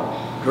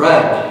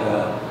Drudge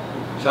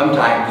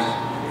sometimes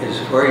is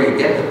where you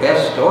get the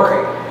best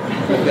story,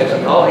 because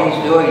all he's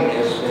doing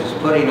is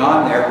putting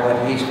on there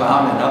what he's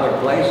found in other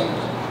places.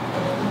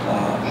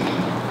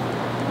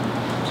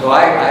 So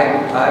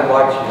I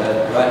watch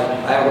Drudge.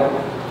 I would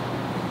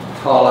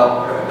call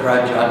up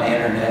Drudge on the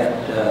internet.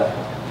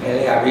 I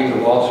read the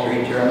Wall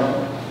Street Journal,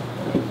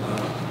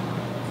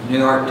 New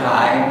York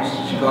Times,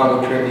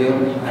 Chicago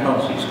Tribune. I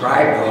don't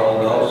subscribe to all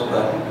of those,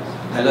 but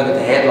I look at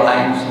the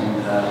headlines,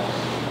 and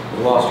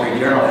the Wall Street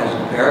Journal has a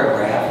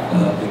paragraph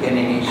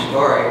beginning each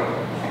story.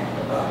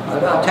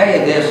 I'll tell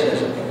you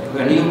this,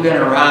 when you've been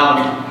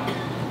around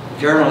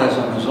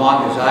journalism as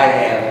long as I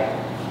have,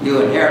 you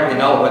inherently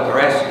know what the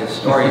rest of the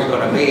story is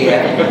going to be.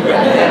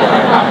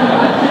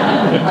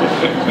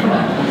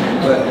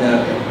 But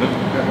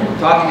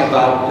talking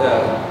about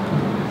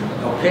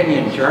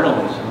opinion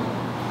journalism,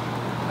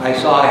 I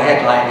saw a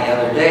headline the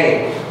other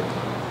day,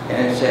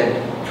 and it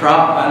said,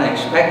 Trump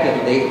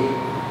unexpectedly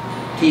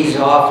tees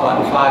off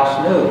on Fox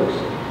News.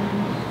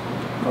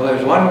 Well,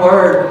 there's one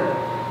word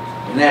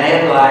in that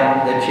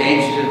headline that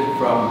changed it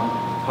from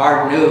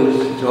hard news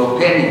to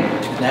opinion,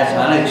 and that's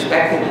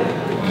unexpectedly.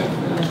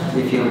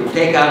 If you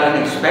take out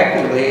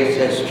unexpectedly, it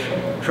says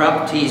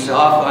Trump tees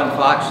off on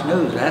Fox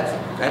News. That's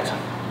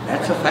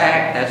a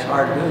fact. That's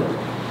hard news.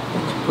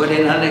 It's put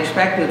in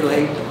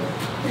unexpectedly,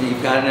 and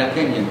you've got an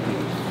opinion piece.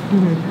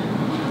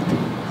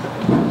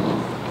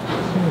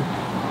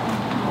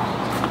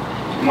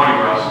 Good morning,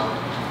 Russ.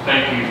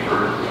 Thank you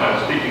for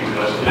speaking with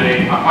us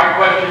today. My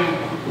question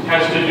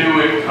has to do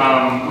with,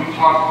 we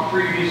talked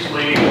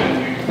previously,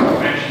 and you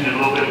mentioned it a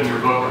little bit in your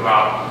book,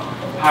 about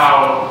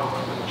how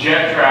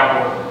jet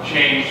travel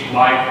changed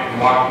life in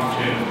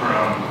Washington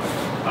from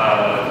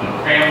the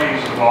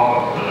families of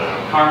all of the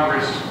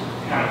Congress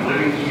kind of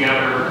living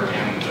together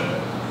and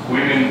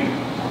women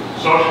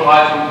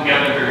socializing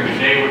together during the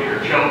day with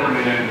their children,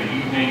 and then in the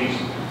evenings,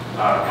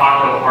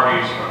 cocktail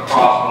parties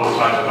across both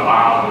sides of the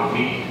aisle would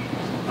meet.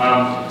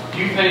 Do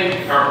you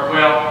think, or,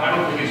 well, I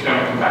don't think it's going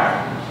to come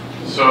back,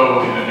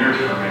 so in the near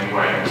term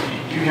anyway.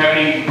 Do you have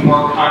any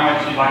more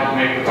comments you'd like to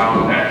make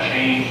about that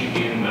change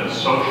in the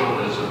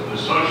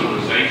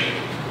socialization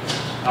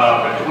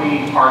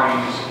between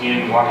parties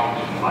in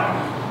Washington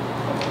life?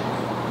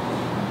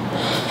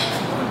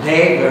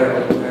 Dave,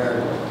 there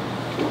are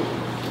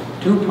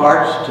two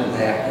parts to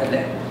that.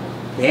 And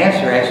the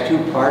answer has two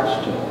parts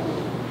to it.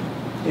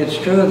 It's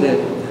true that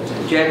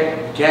the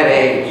jet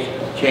age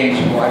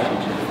changed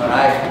Washington. When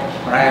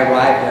I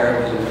arrived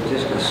there, it was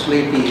just a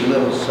sleepy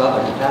little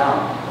southern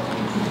town.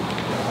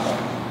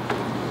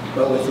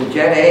 But with the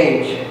jet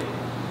age,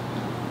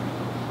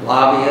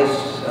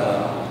 lobbyists,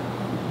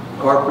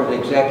 corporate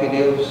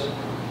executives,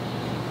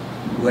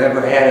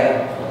 whoever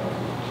had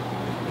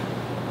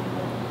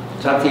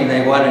something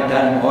they wanted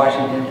done in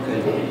Washington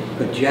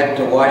could jet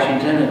to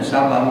Washington, and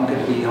some of them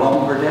could be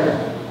home for dinner.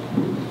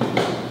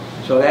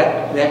 So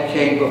that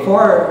changed.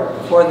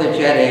 Before the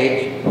jet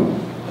age,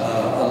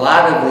 a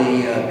lot of the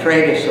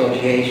trade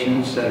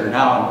associations that are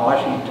now in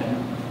Washington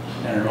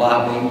and are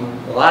lobbying,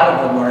 a lot of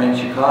them were in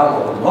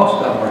Chicago.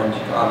 Most of them were in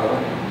Chicago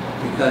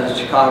because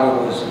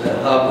Chicago was the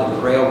hub of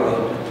the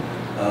railroad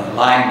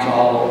lines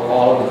all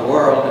over the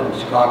world, and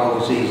Chicago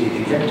was easy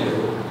to get to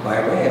by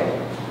rail.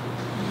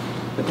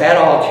 But that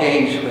all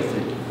changed with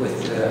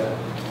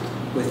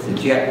the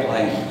jet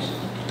planes.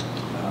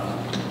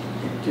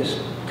 It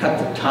just cut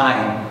the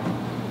time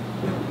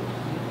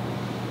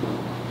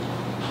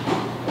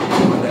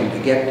for them to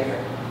get there.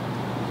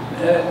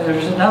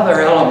 There's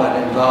another element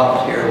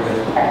involved here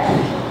with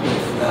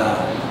the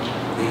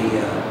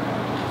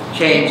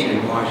change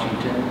in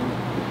Washington,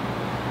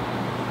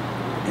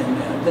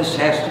 and this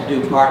has to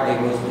do partly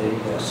with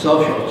the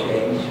social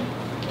change.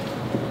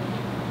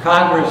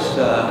 Congress,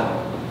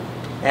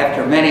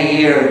 after many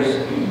years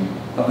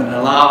of an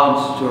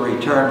allowance to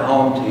return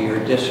home to your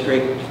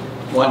district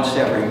once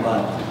every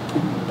month,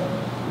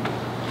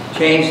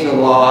 changed the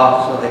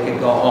law so they could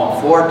go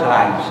home 4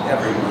 times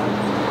every month.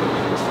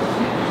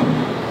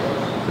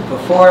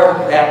 Before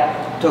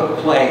that took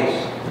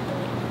place,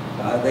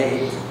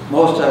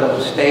 most of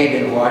them stayed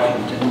in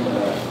Washington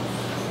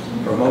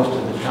for most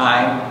of the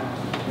time.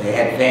 They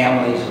had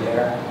families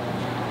there.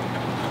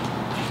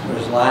 There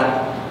was a lot of,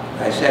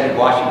 I said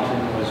Washington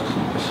was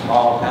a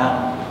small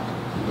town.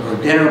 There were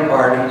dinner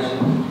parties.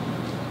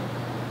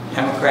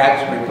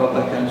 Democrats,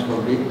 Republicans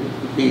would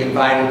be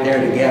invited there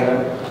together.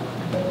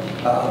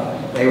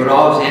 They would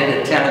always end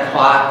at 10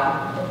 o'clock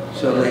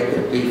so they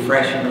could be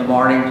fresh in the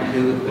morning to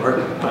do work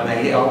on the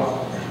Hill.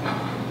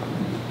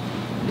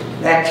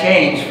 That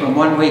change from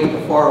 1 week to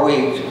 4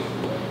 weeks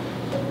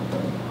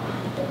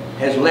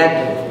has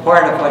led to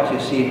part of what you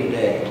see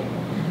today.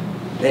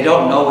 They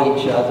don't know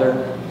each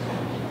other.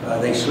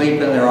 They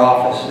sleep in their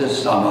offices,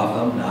 some of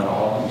them, not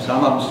all of them.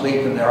 Some of them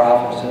sleep in their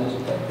offices.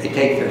 They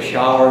take their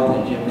shower in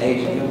the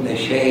gymnasium. They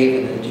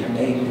shave in the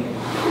gymnasium.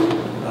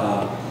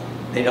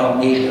 They don't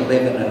need to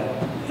live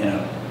in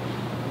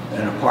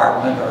an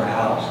apartment or a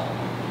house.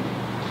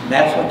 And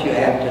that's what you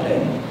have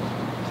today.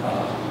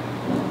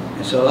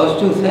 And so those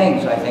two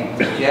things, I think,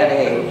 the jet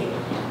age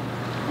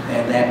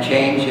and that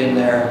change in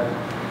their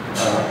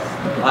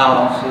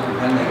allowances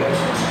when they get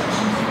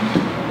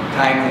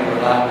time they were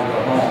allowed to go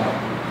home,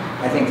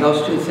 I think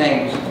those two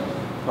things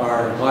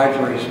are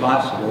largely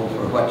responsible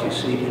for what you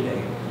see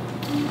today.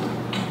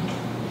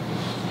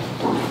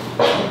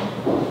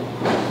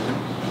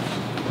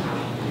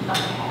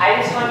 I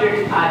just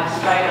wondered,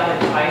 despite all the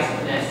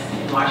divisiveness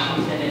in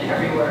Washington and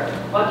everywhere,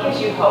 what gives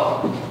you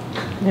hope?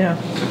 Yeah.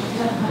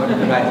 What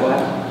did I what?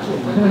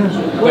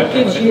 What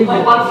gives you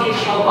What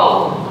gives you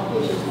hope?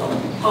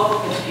 Hope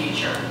for the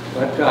future.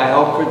 What do I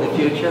hope for the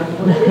future?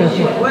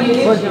 what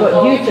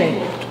you think?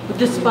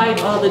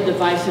 Despite all the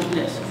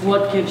divisiveness,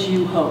 what gives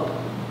you hope?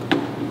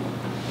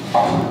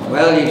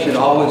 Well, you should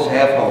always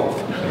have hope.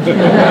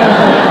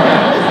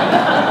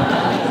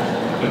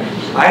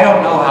 I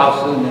don't know how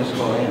soon this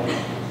will end.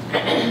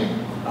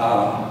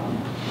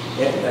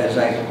 As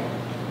I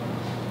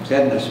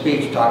said in the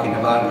speech talking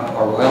about an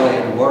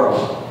Orwellian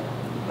world,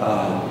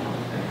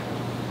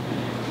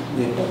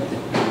 the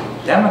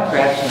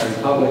Democrats and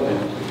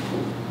Republicans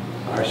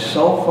are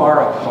so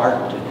far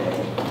apart today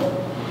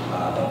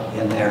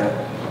in their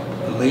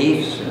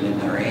beliefs and in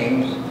their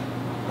aims.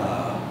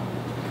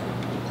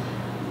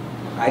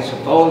 I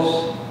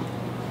suppose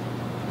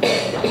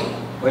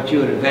what you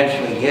would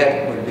eventually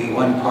get would be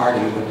one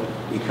party would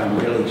become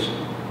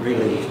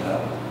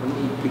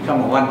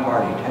become a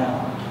one-party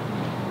town.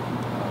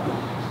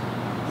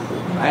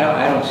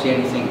 I don't see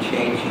anything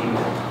changing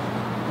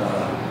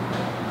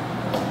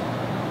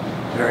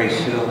very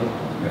soon,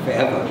 if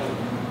ever.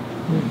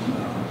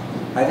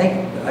 I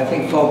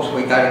think, folks,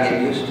 we got to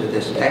get used to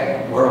this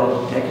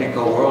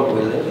technical world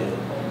we live in.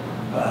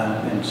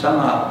 and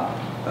somehow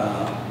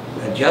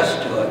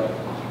adjust to it.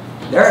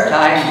 There are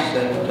times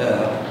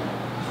that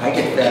I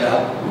get fed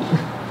up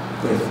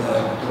with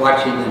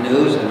watching the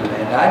news, and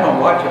I don't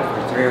watch it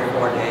for 3 or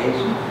 4 days,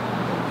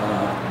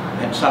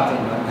 and something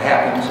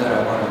happens that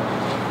I want to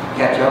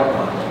catch up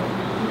on.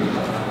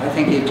 I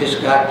think you've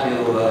just got to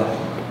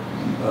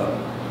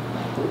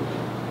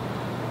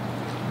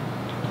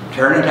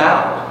turn it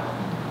out.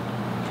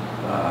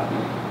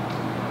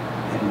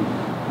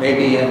 And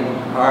maybe in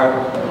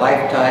our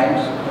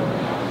lifetimes,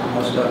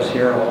 most of us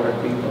here are older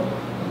people,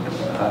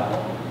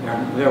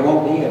 there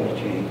won't be any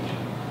change.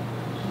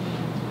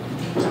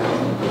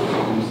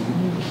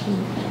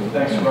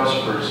 Thanks, Russ,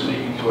 for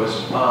speaking to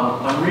us.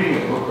 I'm reading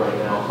a book right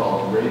now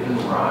called Raven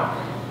Rock,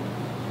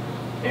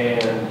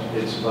 and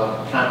it's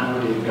about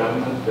continuity of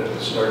government that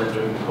was started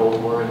during the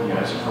Cold War in the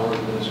Eisenhower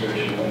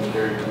administration and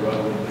carried through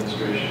other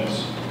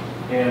administrations.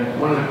 And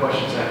one of the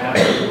questions I have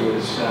for you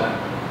is,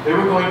 they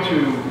were going to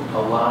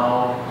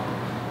allow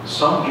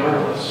some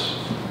journalists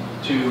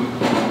to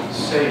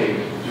save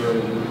during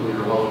the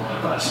nuclear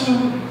holocaust.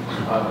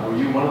 Were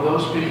you one of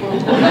those people?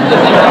 Did you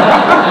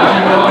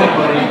know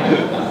anybody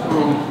who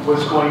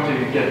was going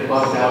to get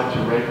bugged out to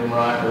Raven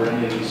Rock or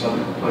any of these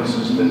other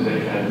places that they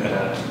had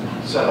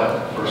set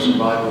up for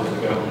survival of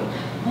the government?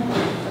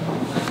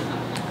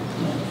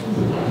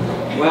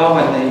 Well,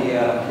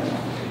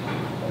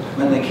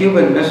 when the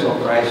Cuban Missile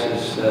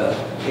Crisis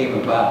came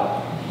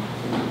about,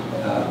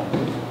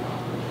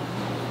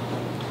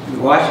 the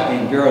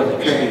Washington Bureau of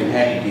the Tribune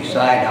had to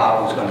decide how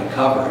it was going to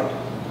cover it.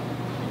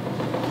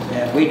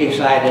 And we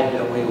decided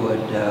that we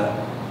would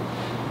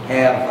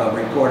have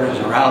reporters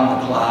around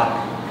the clock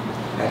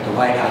at the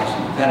White House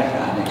and the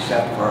Pentagon,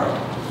 except for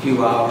a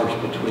few hours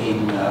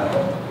between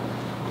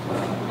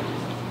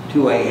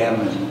 2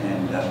 a.m.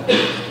 and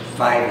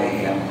 5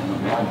 a.m. in the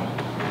morning.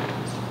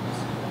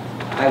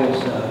 I was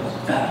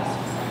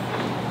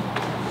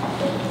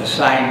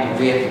assigned to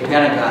be at the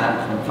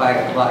Pentagon from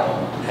 5 o'clock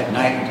at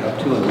night until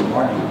 2 in the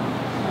morning.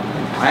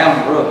 I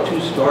only wrote 2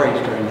 stories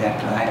during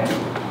that time.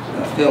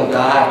 Phil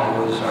Dodd,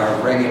 who was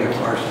our regular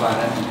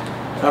correspondent,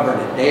 covered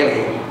it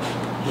daily.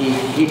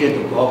 He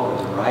did the bulk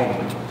of the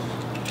writing.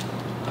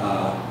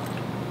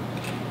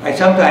 I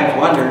sometimes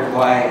wondered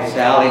why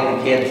Sally and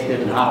the kids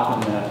didn't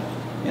hop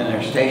in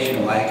their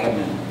station wagon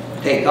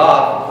and take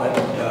off, but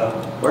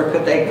where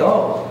could they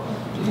go?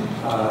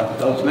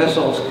 Those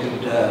missiles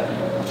could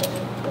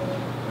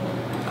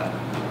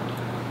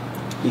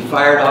be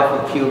fired off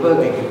of Cuba.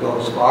 They could go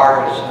as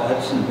far as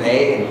Hudson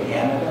Bay in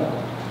Canada.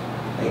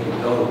 They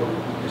could go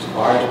as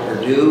far as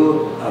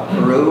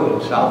Peru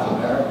in South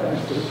America.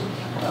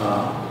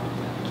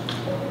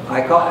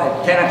 I call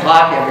at 10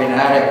 o'clock every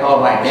night. I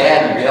called my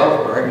dad in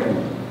Galesburg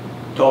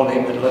and told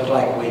him it looked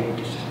like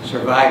we'd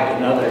survived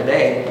another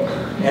day.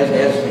 As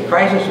the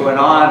crisis went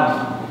on,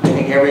 I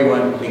think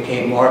everyone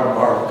became more and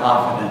more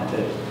confident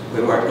that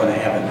we weren't going to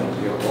have a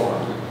nuclear war.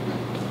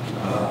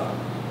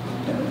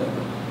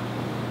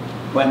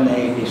 When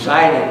they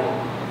decided,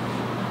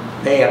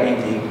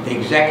 the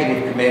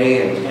executive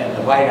committee and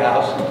the White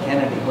House and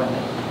Kennedy, when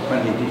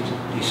they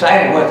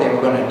decided what they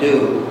were going to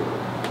do,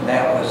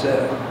 that was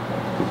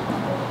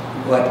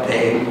what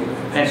they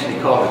eventually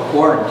called a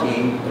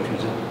quarantine, which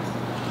was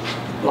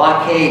a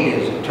blockade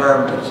is a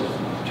term that's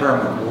a term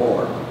of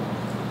war.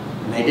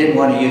 And they didn't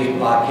want to use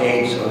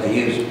blockade, so they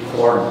used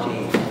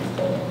quarantine.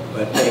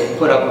 But they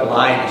put up a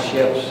line of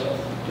ships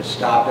to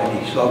stop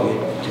any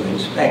to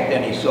inspect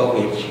any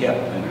Soviet ship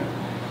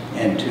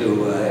and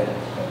to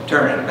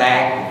turn it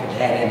back if it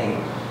had any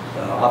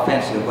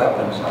offensive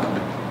weapons on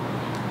it.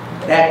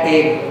 That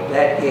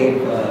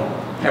gave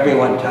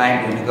everyone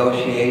time to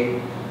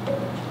negotiate.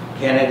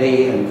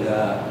 Kennedy and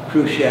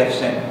Khrushchev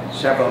sent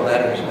several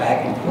letters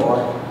back and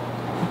forth.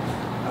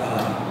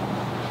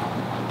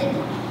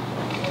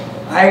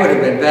 I would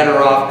have been better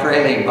off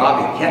trailing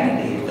Bobby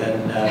Kennedy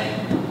than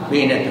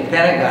being at the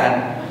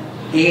Pentagon.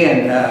 He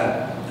and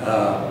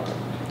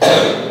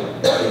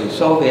the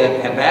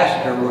Soviet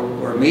ambassador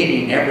were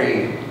meeting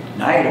every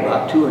night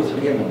about 2 or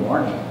 3 in the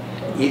morning,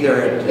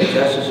 either at the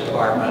Justice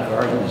Department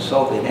or in the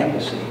Soviet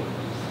embassy.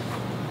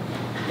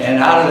 And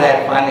out of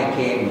that finally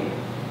came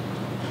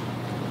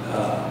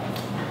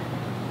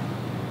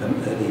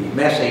the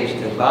message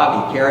that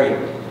Bobby carried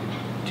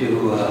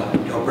to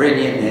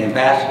Dobrynyin, the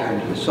ambassador,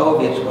 and to the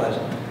Soviets was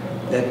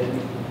that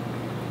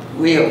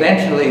we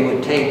eventually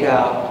would take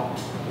out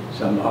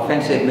some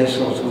offensive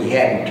missiles we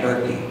had in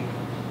Turkey.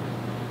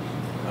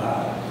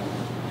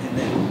 And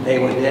then they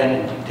would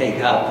then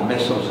take out the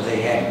missiles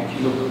they had in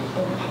Cuba.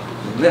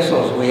 The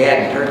missiles we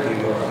had in Turkey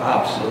were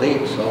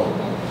obsolete, so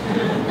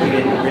we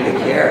didn't really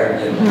care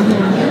to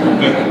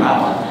take them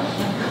out.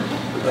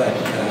 But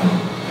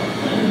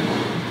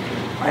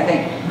I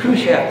think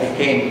Khrushchev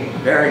became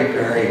very,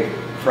 very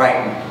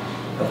frightened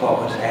of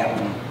what was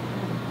happening.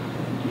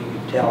 And you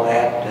could tell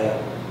that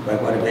by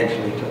what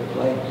eventually took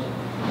place.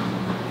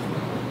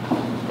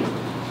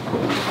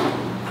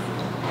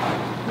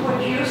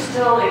 Would you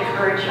still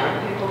encourage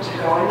young people to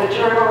go into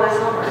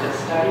journalism or to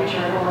study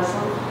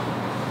journalism?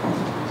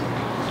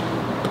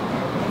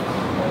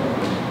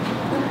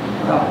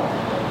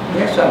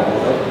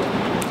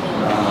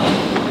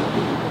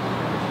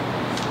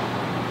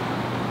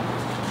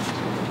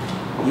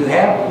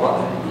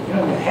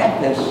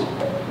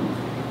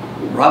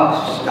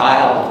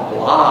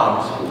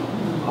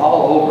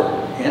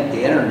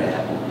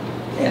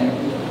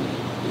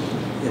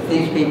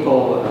 these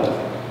people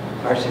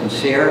are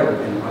sincere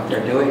in what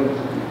they're doing.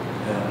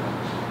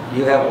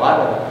 You have a lot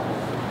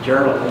of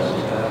journalists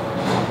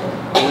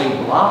doing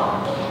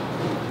blogs,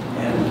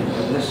 and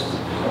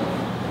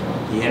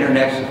the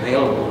internet's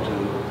available to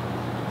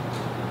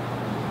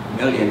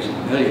millions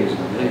and millions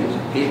and millions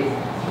of people.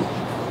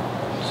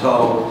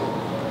 So,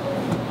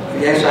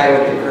 yes, I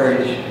would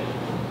encourage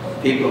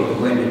people to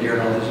go into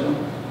journalism.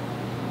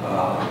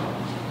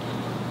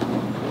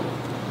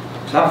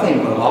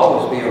 Something will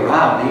always be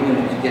around, even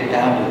if you get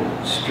down to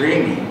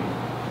streaming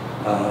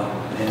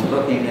and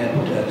looking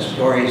at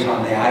stories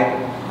on the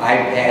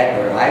iPad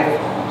or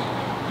iPhones.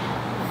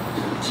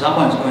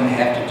 Someone's going to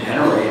have to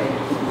generate it.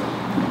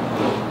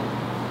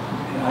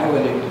 And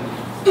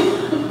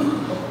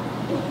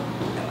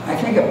I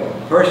think a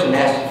person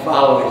has to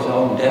follow his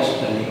own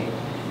destiny.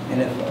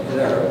 And if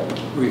there are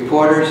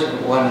reporters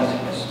that want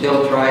to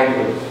still try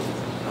to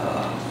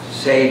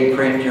save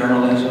print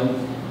journalism,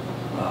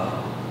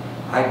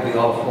 I'd be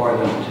all for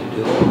them to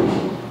do it.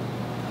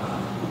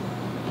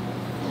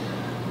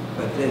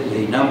 But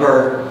the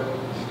number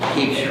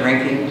keeps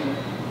shrinking.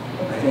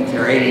 I think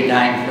there are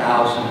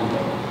 89,000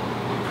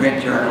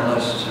 print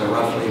journalists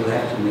roughly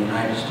left in the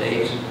United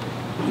States.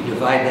 You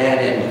divide that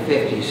into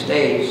 50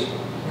 states,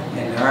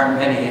 and there aren't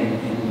many in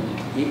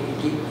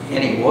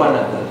any one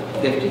of the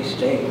 50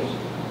 states.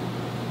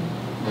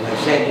 As I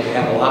said, you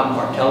have a lot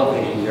more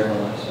television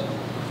journalists.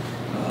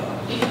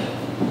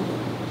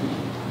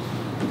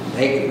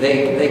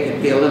 They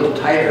could be a little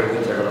tighter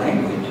with their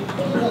language.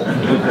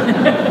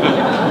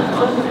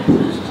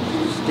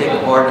 Stick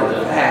more to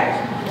the facts.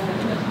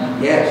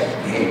 Yes,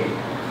 Kate.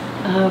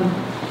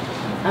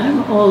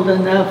 I'm old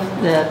enough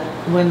that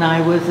when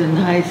I was in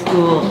high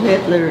school,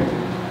 Hitler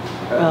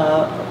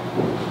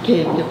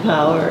came to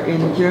power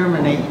in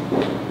Germany.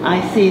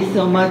 I see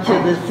so much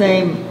of the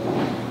same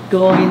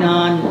going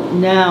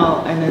on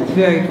now, and it's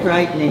very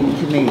frightening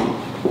to me.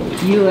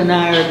 You and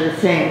I are the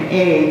same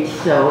age,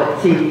 so it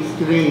seems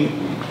to me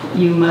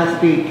you must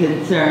be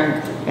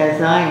concerned,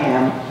 as I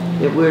am,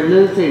 that we're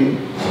losing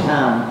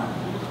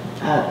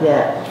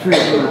that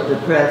freedom of the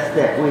press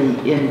that we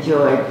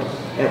enjoyed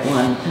at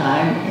one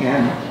time,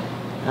 and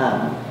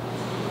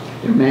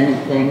there are many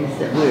things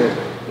that we're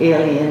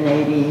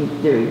alienating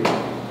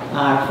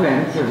our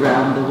friends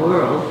around the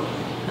world,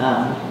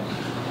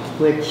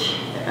 which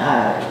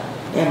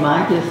am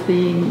I just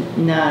being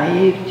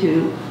naive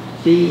to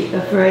be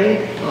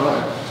afraid,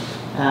 or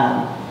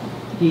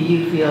do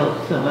you feel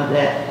some of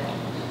that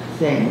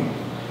same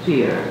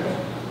fear?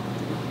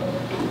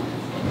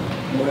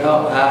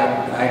 Well,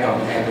 I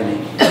don't have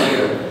any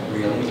fear,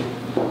 really.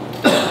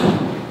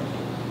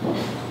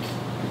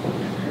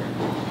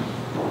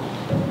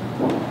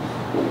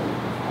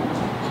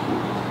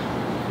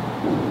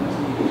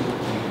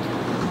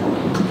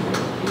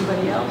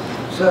 Anybody else?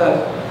 So,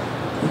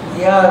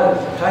 yeah,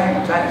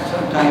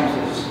 sometimes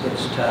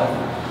it's tough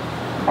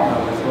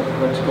with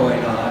what's going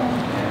on,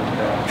 and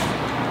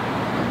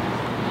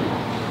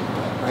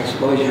I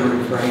suppose you're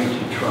referring to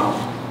Trump.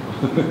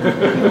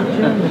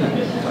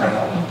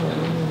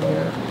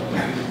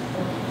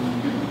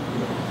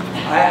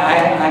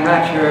 I'm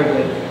not sure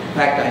that, in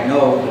fact, I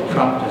know that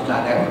Trump does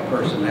not have a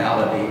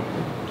personality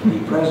to be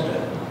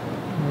president,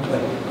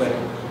 but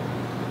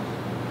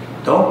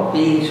don't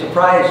be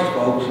surprised,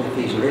 folks, if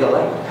he's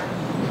reelected.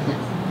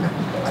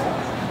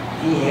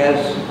 He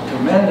has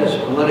tremendous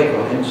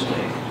political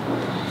instinct.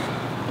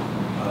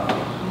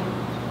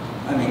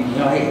 I mean, you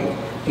know,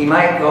 he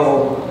might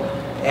go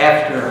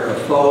after a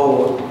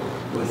foe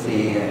with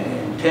the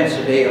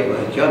intensity of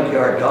a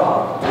junkyard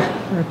dog,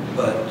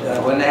 but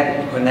when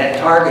that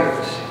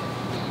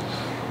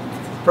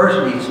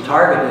person he's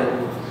targeted,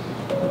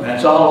 when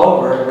it's all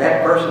over,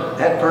 that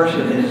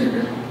person is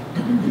in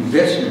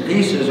bits and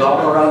pieces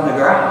all around the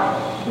ground,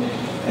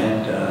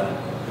 and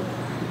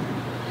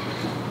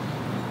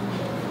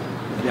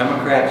the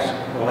Democrats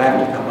will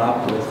have to come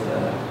up with a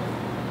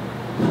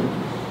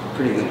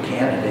pretty good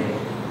candidate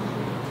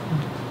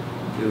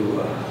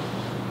to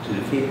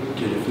defeat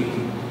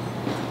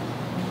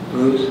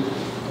Bruce.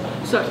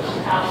 So,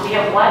 we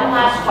have one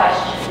last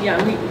question.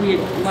 Yeah, we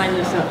had lined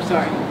this up,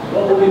 sorry.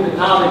 What will be the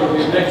topic of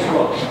your next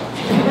book?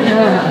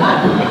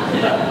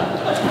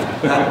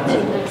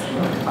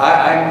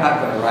 I'm not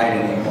going to write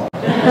anymore.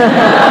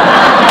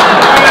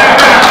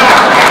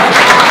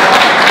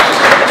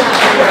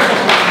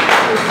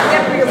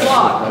 Except for your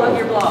blog. Plug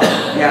your blog.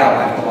 Yeah,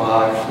 my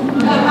blog. On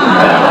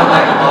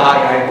my blog, I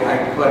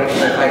put it,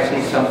 if I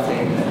see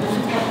something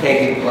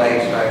taking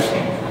place, I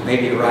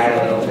maybe write a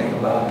little thing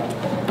about it.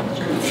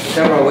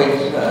 Several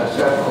weeks ago,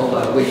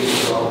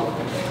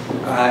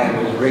 I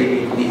was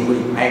reading The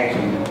Week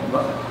magazine.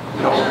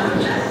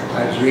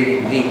 I was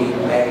reading The Week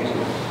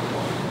magazine,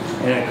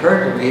 and it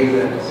occurred to me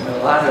that a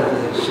lot of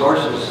the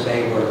sources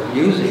they were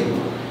using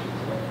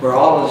were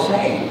all the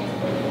same.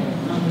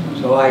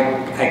 So I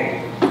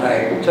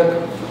took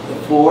the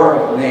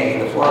four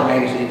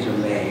magazines of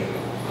May,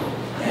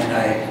 and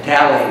I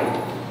tallied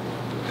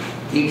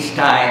each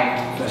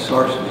time the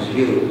source was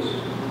used.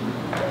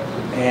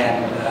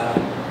 And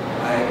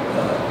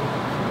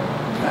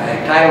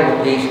I titled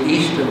the piece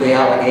East of the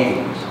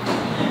Alleghenies.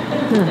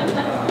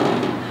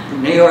 The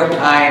New York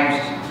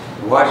Times,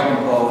 the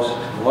Washington Post,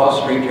 the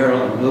Wall Street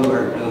Journal, and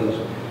Bloomberg News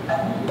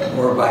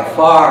were by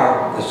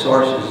far the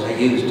sources they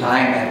used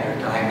time after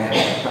time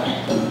after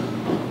time.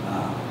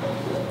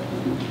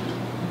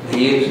 They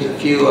used a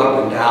few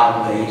up and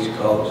down the East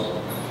Coast.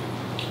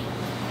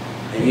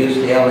 They used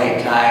the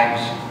LA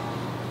Times.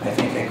 I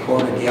think they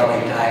quoted the LA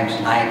Times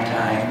 9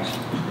 times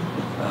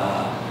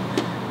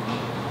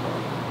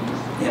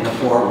in the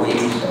 4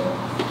 weeks,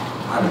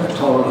 out of a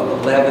total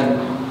of 11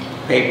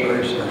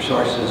 papers or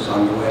sources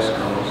on the West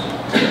Coast.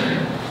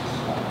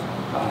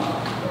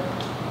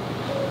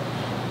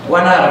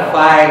 1 out of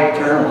 5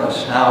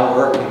 journalists now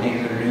work in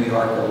either New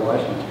York or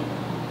Washington.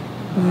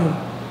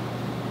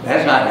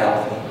 That's not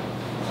healthy,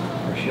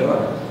 for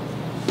sure.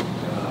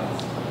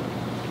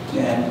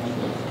 And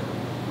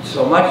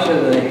so much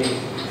of the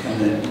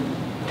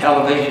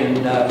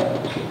television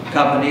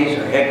companies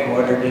are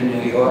headquartered in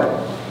New York.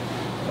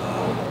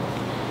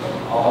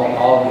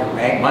 All of your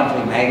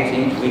monthly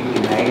magazines,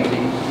 weekly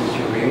magazines that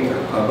you read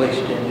are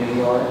published in New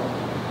York.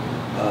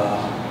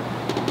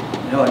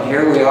 You know, and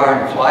here we are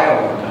in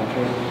flyover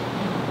country,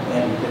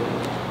 and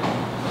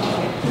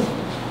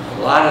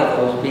a lot of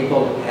those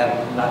people have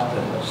not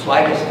the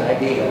slightest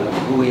idea of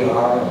who we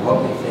are or what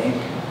we think,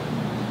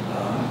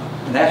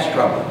 and that's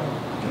troubling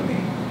to me.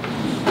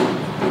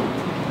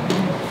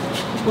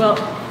 Well,